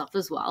catch myself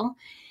as well.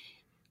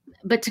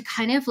 But to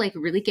kind of like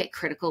really get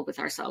critical with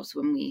ourselves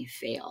when we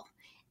fail.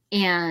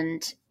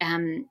 And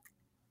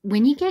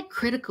when you get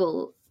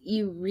critical,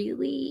 you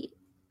really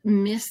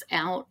miss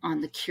out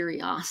on the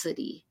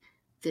curiosity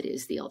that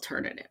is the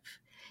alternative.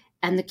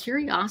 And the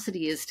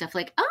curiosity is stuff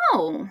like,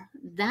 oh,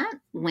 that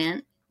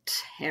went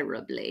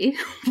terribly.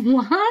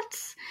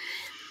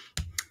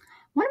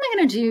 What am I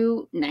going to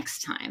do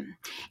next time?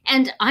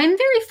 And I'm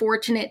very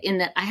fortunate in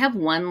that I have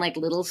one like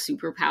little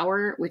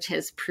superpower, which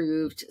has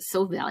proved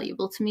so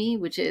valuable to me,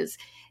 which is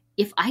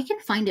if I can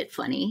find it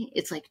funny,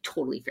 it's like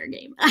totally fair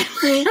game.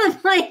 I'm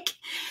like,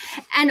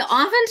 and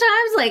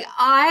oftentimes like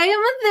I am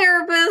a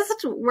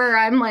therapist where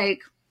I'm like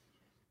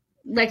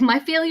my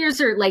failures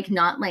are like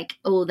not like,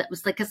 oh, that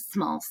was like a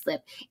small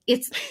slip.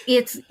 It's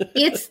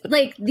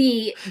like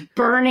the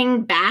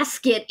burning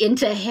basket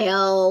into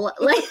hell.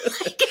 Like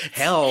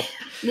hell.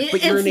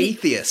 But you're an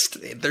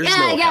atheist. There's no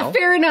hell. Yeah,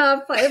 fair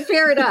enough.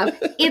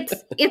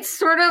 It's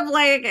sort of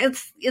like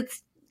it's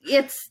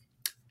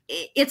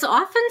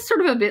often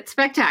sort of a bit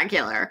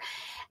spectacular.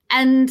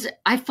 And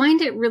I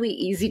find it really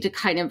easy to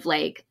kind of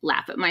like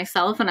laugh at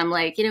myself. And I'm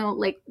like, it's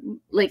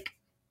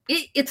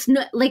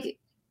not like,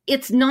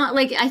 it's not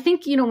like, I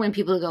think, when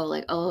people go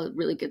like, oh,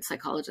 really good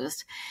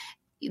psychologist,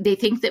 they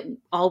think that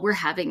all we're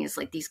having is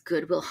like these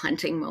Goodwill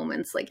Hunting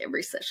moments, like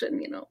every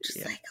session,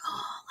 just like,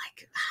 oh,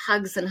 like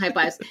hugs and high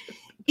fives.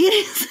 It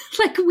is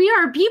like, we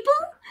are people.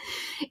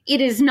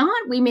 It is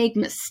not, we make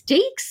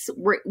mistakes.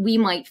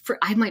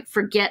 I might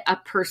forget a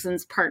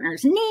person's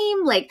partner's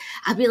name. Like,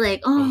 I'll be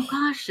like, oh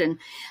gosh. And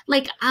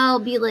like, I'll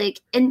be like,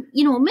 and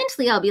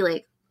mentally I'll be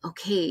like,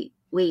 okay,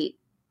 wait,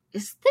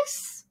 is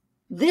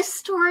this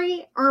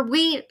story, or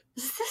wait,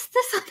 is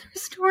this other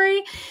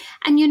story?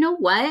 And you know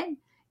what?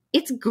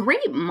 It's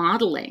great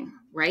modeling,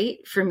 right?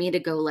 For me to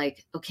go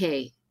like,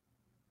 okay,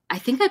 I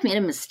think I've made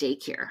a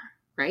mistake here,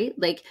 right?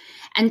 Like,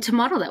 and to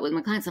model that with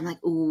my clients, I'm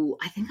like, ooh,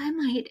 I think I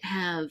might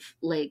have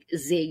like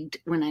zigged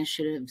when I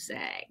should have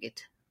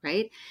zagged,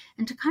 right?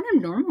 And to kind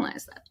of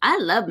normalize that. I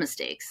love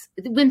mistakes.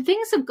 When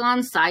things have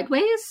gone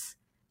sideways,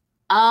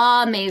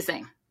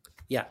 amazing.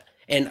 Yeah.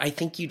 And I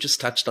think you just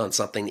touched on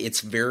something.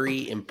 It's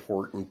very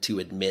important to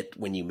admit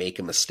when you make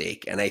a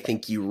mistake. And I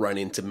think you run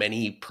into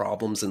many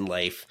problems in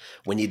life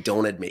when you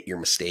don't admit your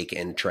mistake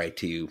and try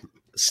to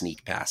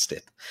sneak past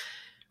it.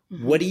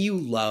 Mm-hmm. What do you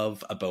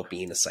love about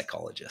being a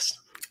psychologist?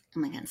 Oh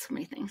my God, so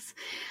many things.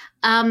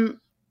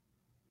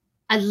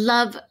 I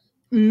love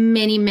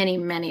many, many,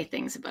 many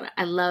things about it.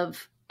 I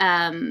love,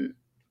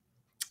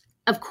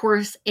 of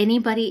course,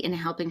 anybody in a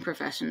helping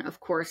profession, of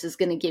course, is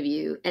going to give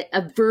you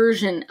a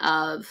version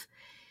of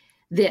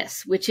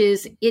this, which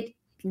is, it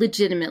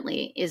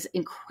legitimately is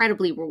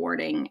incredibly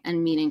rewarding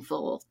and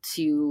meaningful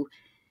to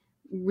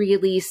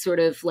really sort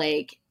of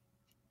like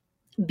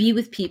be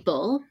with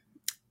people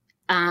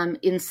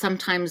in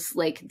sometimes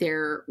like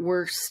their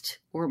worst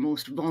or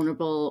most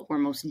vulnerable or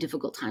most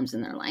difficult times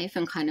in their life,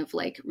 and kind of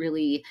like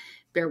really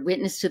bear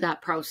witness to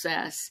that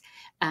process,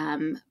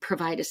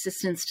 provide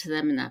assistance to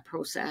them in that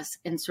process,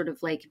 and sort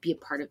of like be a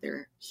part of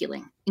their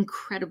healing.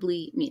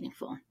 Incredibly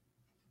meaningful.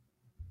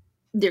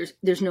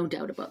 There's no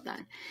doubt about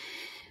that.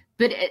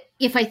 But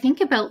if I think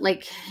about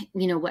like,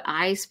 what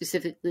I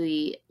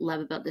specifically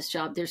love about this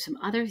job, there's some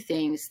other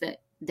things that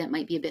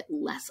might be a bit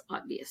less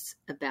obvious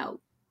about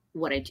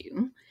what I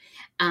do.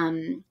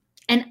 And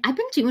I've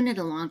been doing it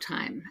a long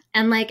time.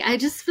 And like, I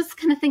just was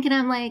kind of thinking,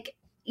 I'm like,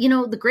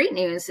 the great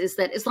news is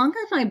that as long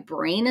as my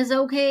brain is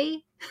okay,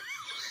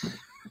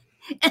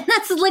 and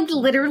that's like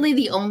literally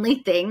the only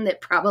thing that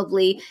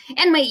probably,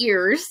 and my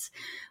ears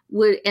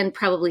would, and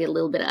probably a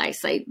little bit of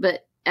eyesight,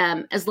 but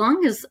as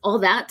long as all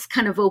that's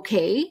kind of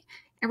okay,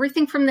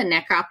 everything from the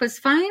neck up is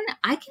fine,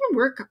 I can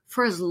work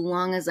for as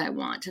long as I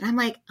want. And I'm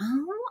like,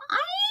 oh, I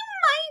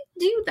might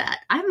do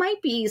that. I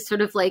might be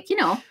sort of like,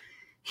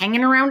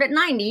 hanging around at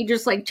 90,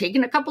 just like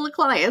taking a couple of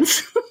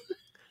clients.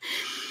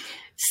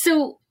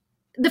 So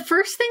the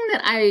first thing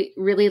that I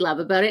really love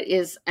about it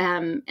is,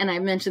 and I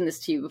mentioned this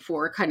to you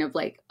before, kind of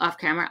like off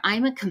camera,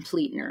 I'm a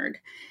complete nerd.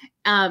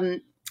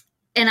 And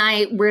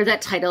I wear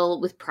that title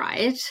with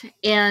pride.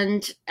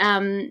 And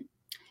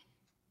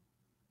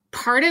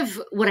part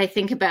of what I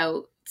think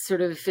about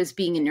sort of as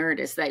being a nerd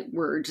is that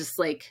we're just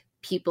like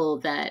people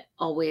that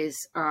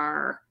always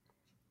are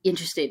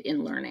interested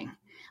in learning.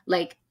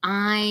 Like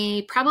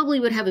I probably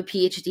would have a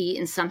PhD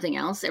in something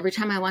else every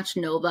time I watch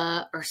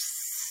Nova or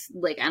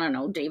like, I don't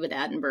know, David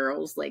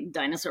Attenborough's like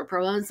dinosaur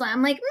programs.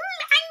 I'm like,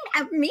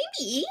 maybe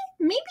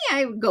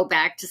I would go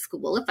back to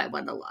school if I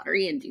won the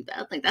lottery and do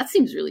that. Like that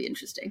seems really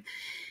interesting.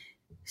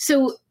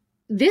 So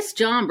this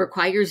job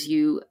requires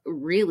you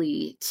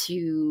really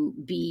to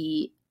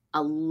be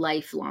a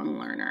lifelong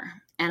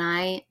learner. And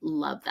I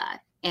love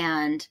that.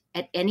 And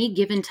at any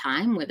given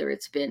time, whether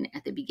it's been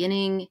at the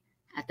beginning,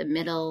 at the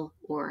middle,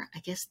 or I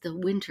guess the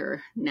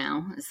winter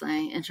now as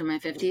I enter my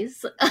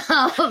 50s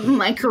of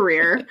my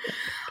career,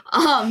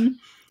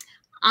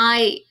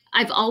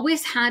 I've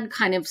always had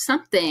kind of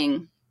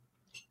something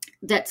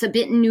that's a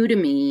bit new to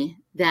me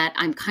that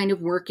I'm kind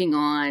of working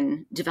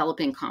on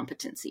developing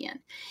competency in.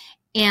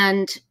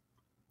 And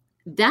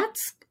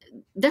that's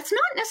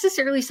not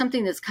necessarily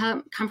something that's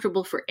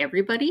comfortable for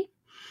everybody.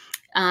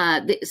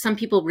 Some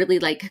people really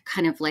like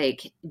kind of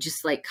like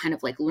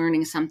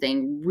learning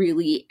something,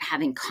 really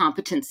having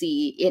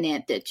competency in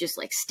it that just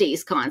like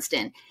stays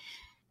constant.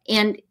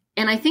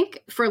 And I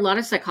think for a lot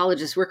of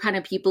psychologists, we're kind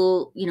of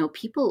people,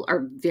 people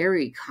are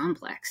very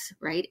complex,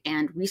 right?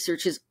 And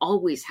research is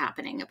always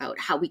happening about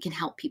how we can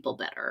help people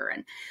better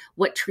and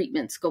what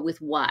treatments go with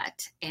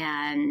what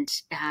and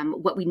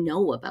what we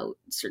know about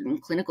certain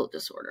clinical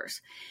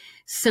disorders.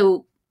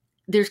 So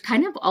there's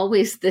kind of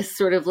always this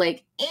sort of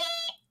like,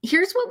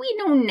 here's what we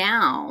know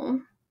now,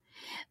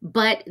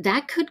 but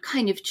that could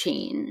kind of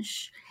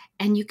change.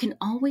 And you can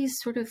always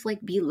sort of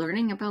like be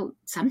learning about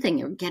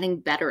something or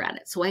getting better at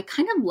it. So I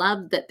kind of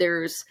love that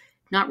there's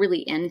not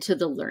really end to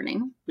the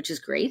learning, which is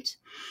great.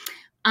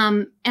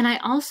 And I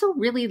also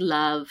really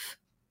love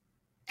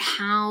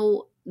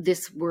how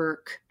this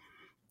work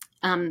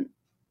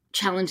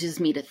challenges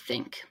me to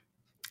think.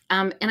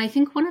 And I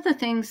think one of the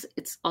things,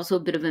 it's also a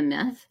bit of a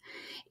myth,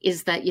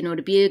 is that,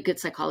 to be a good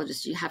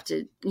psychologist, you have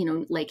to,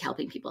 like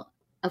helping people.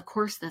 Of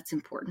course, that's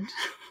important.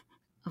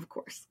 Of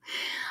course.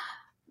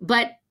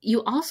 But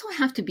you also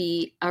have to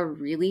be a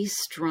really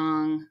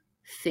strong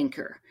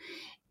thinker.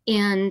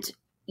 And,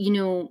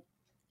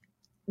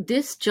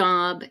 this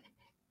job,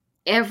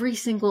 every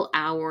single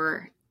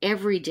hour,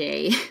 every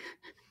day,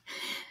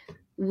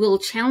 will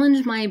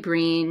challenge my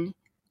brain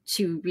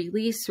to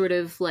really sort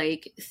of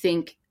like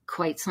think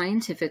quite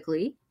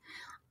scientifically.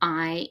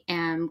 I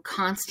am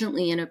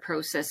constantly in a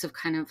process of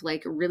kind of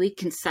like really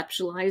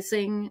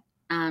conceptualizing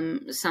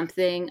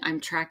something. I'm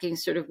tracking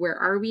sort of where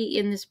are we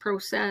in this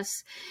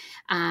process.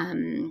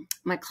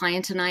 My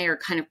client and I are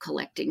kind of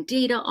collecting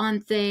data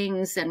on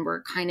things, and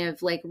we're kind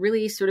of like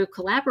really sort of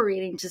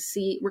collaborating to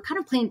see, we're kind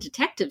of playing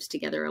detectives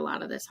together a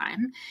lot of the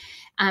time,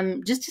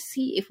 just to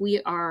see if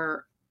we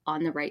are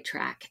on the right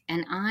track.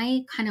 And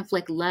I kind of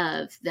like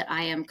love that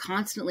I am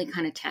constantly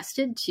kind of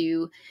tested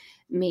to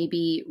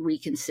maybe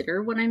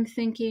reconsider what I'm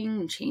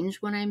thinking, change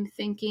what I'm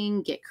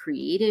thinking, get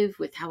creative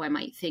with how I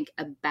might think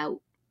about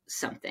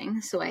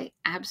something. So I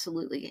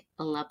absolutely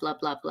love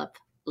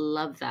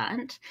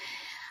that.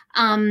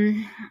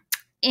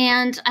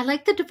 And I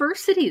like the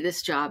diversity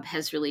this job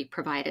has really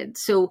provided.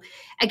 So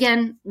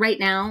again, right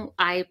now,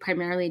 I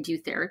primarily do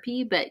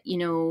therapy, but,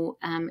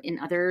 in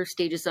other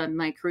stages of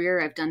my career,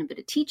 I've done a bit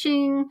of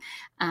teaching.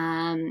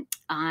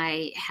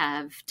 I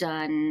have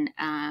done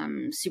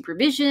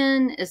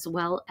supervision, as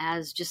well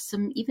as just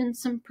some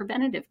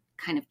preventative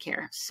kind of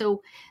care.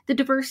 So the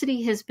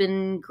diversity has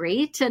been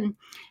great. And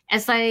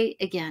as I,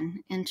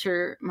 again,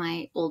 enter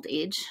my old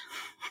age,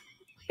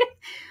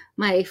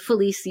 my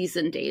fully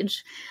seasoned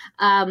age,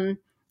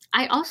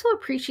 I also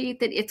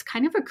appreciate that it's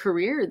kind of a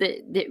career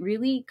that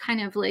really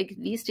kind of like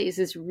these days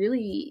has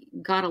really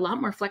got a lot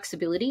more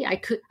flexibility.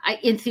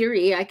 In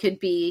theory, I could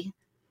be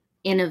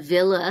in a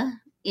villa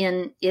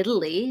in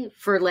Italy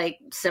for like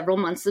several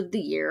months of the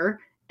year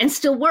and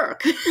still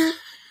work,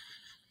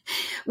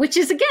 which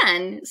is,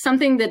 again,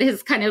 something that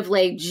has kind of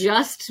like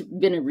just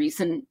been a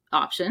recent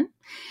option.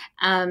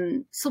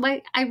 So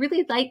I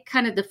really like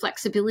kind of the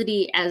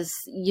flexibility as,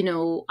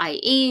 I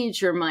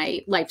age or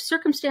my life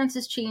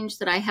circumstances change,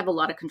 that I have a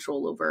lot of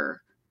control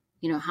over,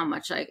 how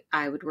much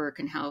I would work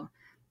and how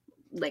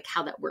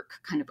that work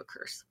kind of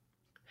occurs.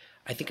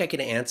 I think I can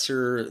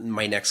answer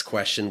my next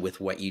question with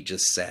what you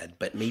just said,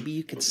 but maybe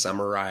you could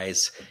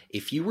summarize,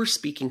 if you were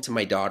speaking to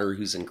my daughter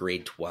who's in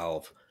grade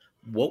 12,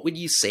 what would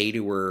you say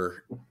to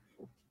her?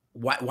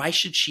 Why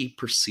should she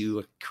pursue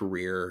a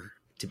career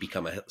to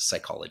become a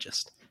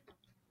psychologist?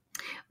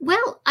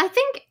 Well, I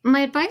think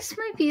my advice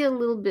might be a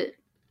little bit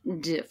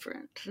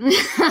different.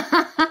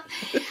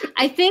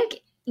 I think,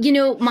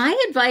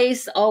 my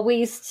advice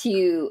always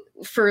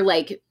for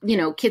like,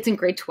 kids in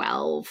grade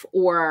 12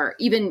 or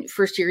even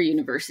first year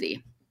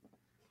university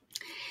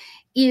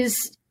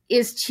is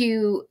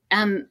to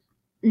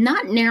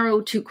not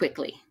narrow too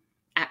quickly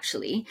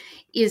actually,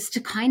 is to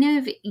kind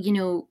of,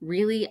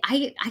 really,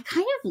 I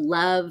kind of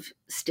love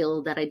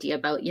still that idea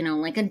about,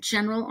 like a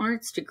general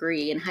arts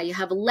degree and how you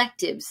have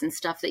electives and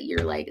stuff that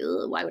you're like,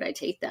 why would I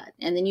take that?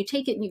 And then you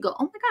take it and you go,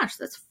 oh my gosh,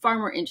 that's far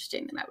more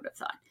interesting than I would have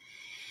thought.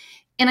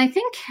 And I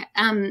think,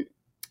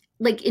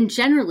 in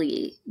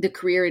generally, the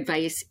career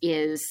advice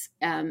is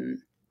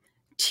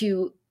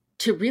to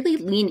really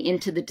lean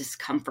into the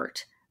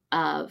discomfort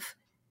of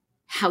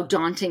how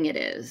daunting it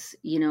is,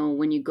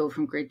 when you go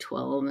from grade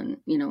 12 and,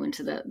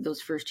 into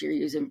those first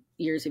years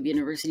of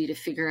university to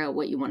figure out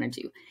what you want to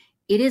do.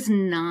 It is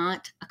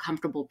not a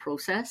comfortable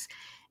process.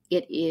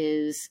 It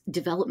is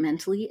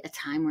developmentally a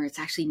time where it's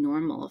actually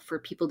normal for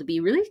people to be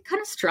really kind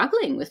of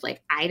struggling with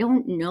I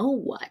don't know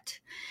what.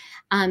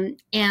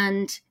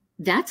 And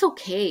that's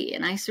okay.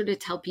 And I sort of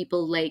tell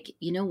people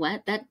you know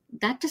what,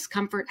 that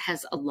discomfort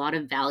has a lot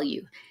of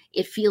value.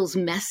 It feels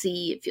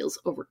messy. It feels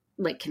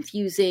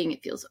confusing.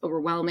 It feels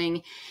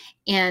overwhelming.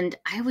 And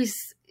I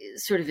always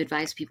sort of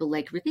advise people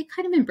really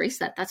kind of embrace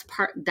that.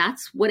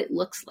 That's what it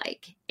looks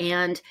like.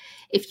 And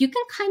if you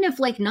can kind of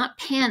not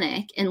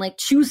panic and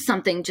choose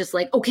something just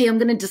okay, I'm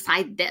going to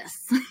decide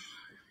this.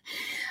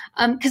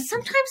 Because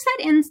sometimes that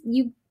ends,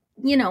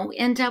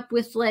 end up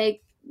with a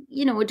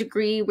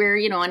degree where,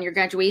 on your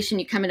graduation,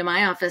 you come into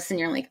my office and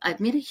you're like,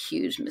 I've made a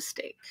huge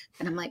mistake.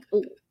 And I'm like,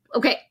 oh,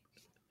 okay,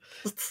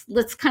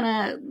 let's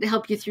kind of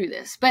help you through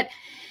this. But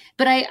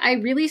I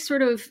really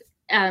sort of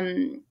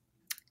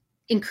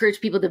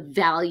encourage people to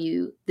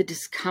value the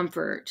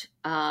discomfort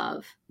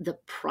of the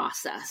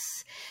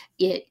process.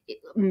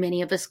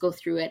 Many of us go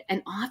through it,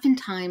 and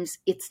oftentimes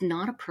it's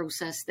not a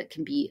process that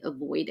can be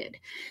avoided.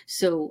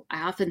 So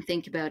I often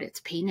think about it's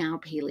pay now,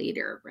 pay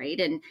later, right?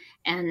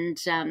 And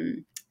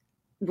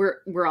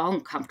we're all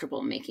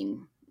uncomfortable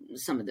making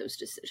some of those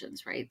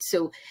decisions, right?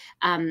 So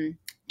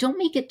don't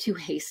make it too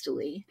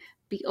hastily.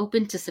 Be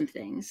open to some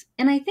things.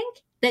 And I think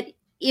that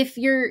if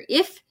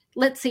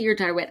let's say your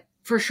daughter went,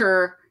 for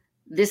sure,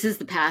 this is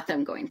the path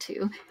I'm going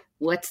to,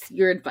 what's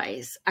your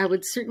advice? I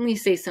would certainly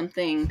say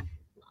something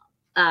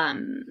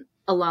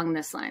along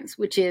this lines,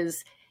 which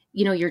is,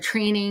 your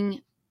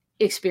training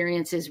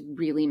experiences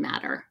really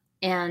matter.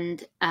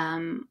 And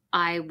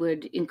I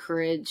would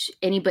encourage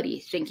anybody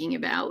thinking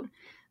about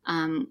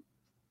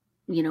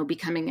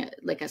becoming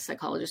a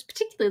psychologist,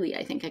 particularly,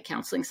 I think, a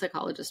counseling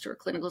psychologist or a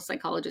clinical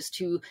psychologist,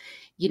 to,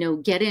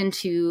 get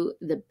into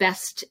the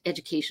best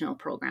educational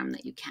program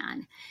that you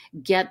can,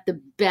 get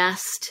the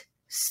best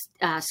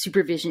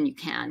supervision you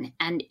can,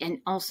 and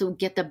also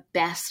get the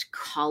best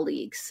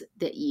colleagues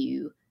that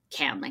you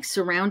can.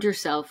 Surround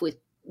yourself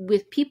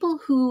with people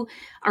who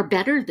are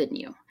better than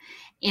you.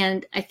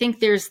 And I think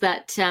there's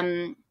that,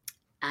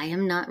 I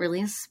am not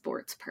really a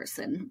sports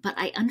person, but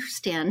I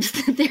understand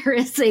that there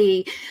is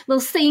a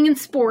little saying in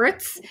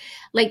sports,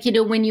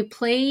 when you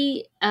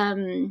play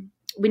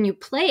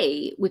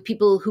with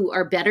people who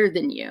are better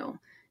than you,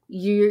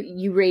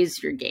 you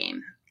raise your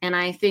game. And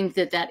I think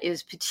that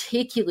is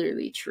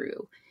particularly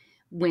true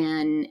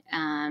when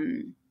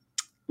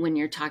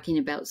you're talking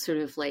about sort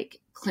of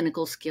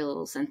clinical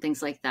skills and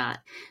things like that.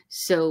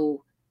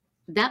 So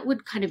that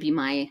would kind of be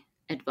my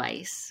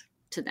advice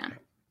to them.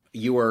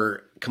 You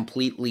are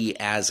completely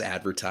as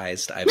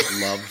advertised. I've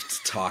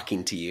loved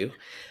talking to you.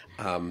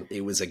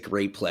 It was a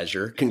great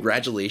pleasure.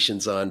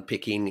 Congratulations on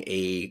picking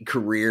a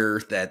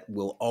career that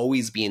will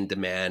always be in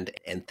demand.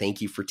 And thank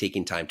you for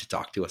taking time to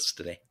talk to us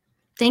today.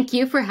 Thank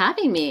you for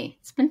having me.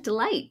 It's been a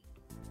delight.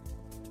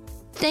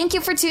 Thank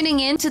you for tuning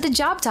in to the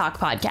Job Talk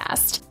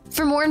podcast.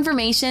 For more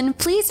information,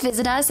 please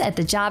visit us at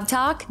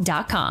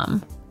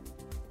thejobtalk.com.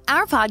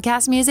 Our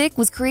podcast music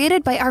was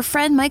created by our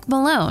friend Mike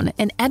Malone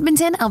in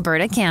Edmonton,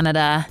 Alberta,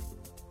 Canada.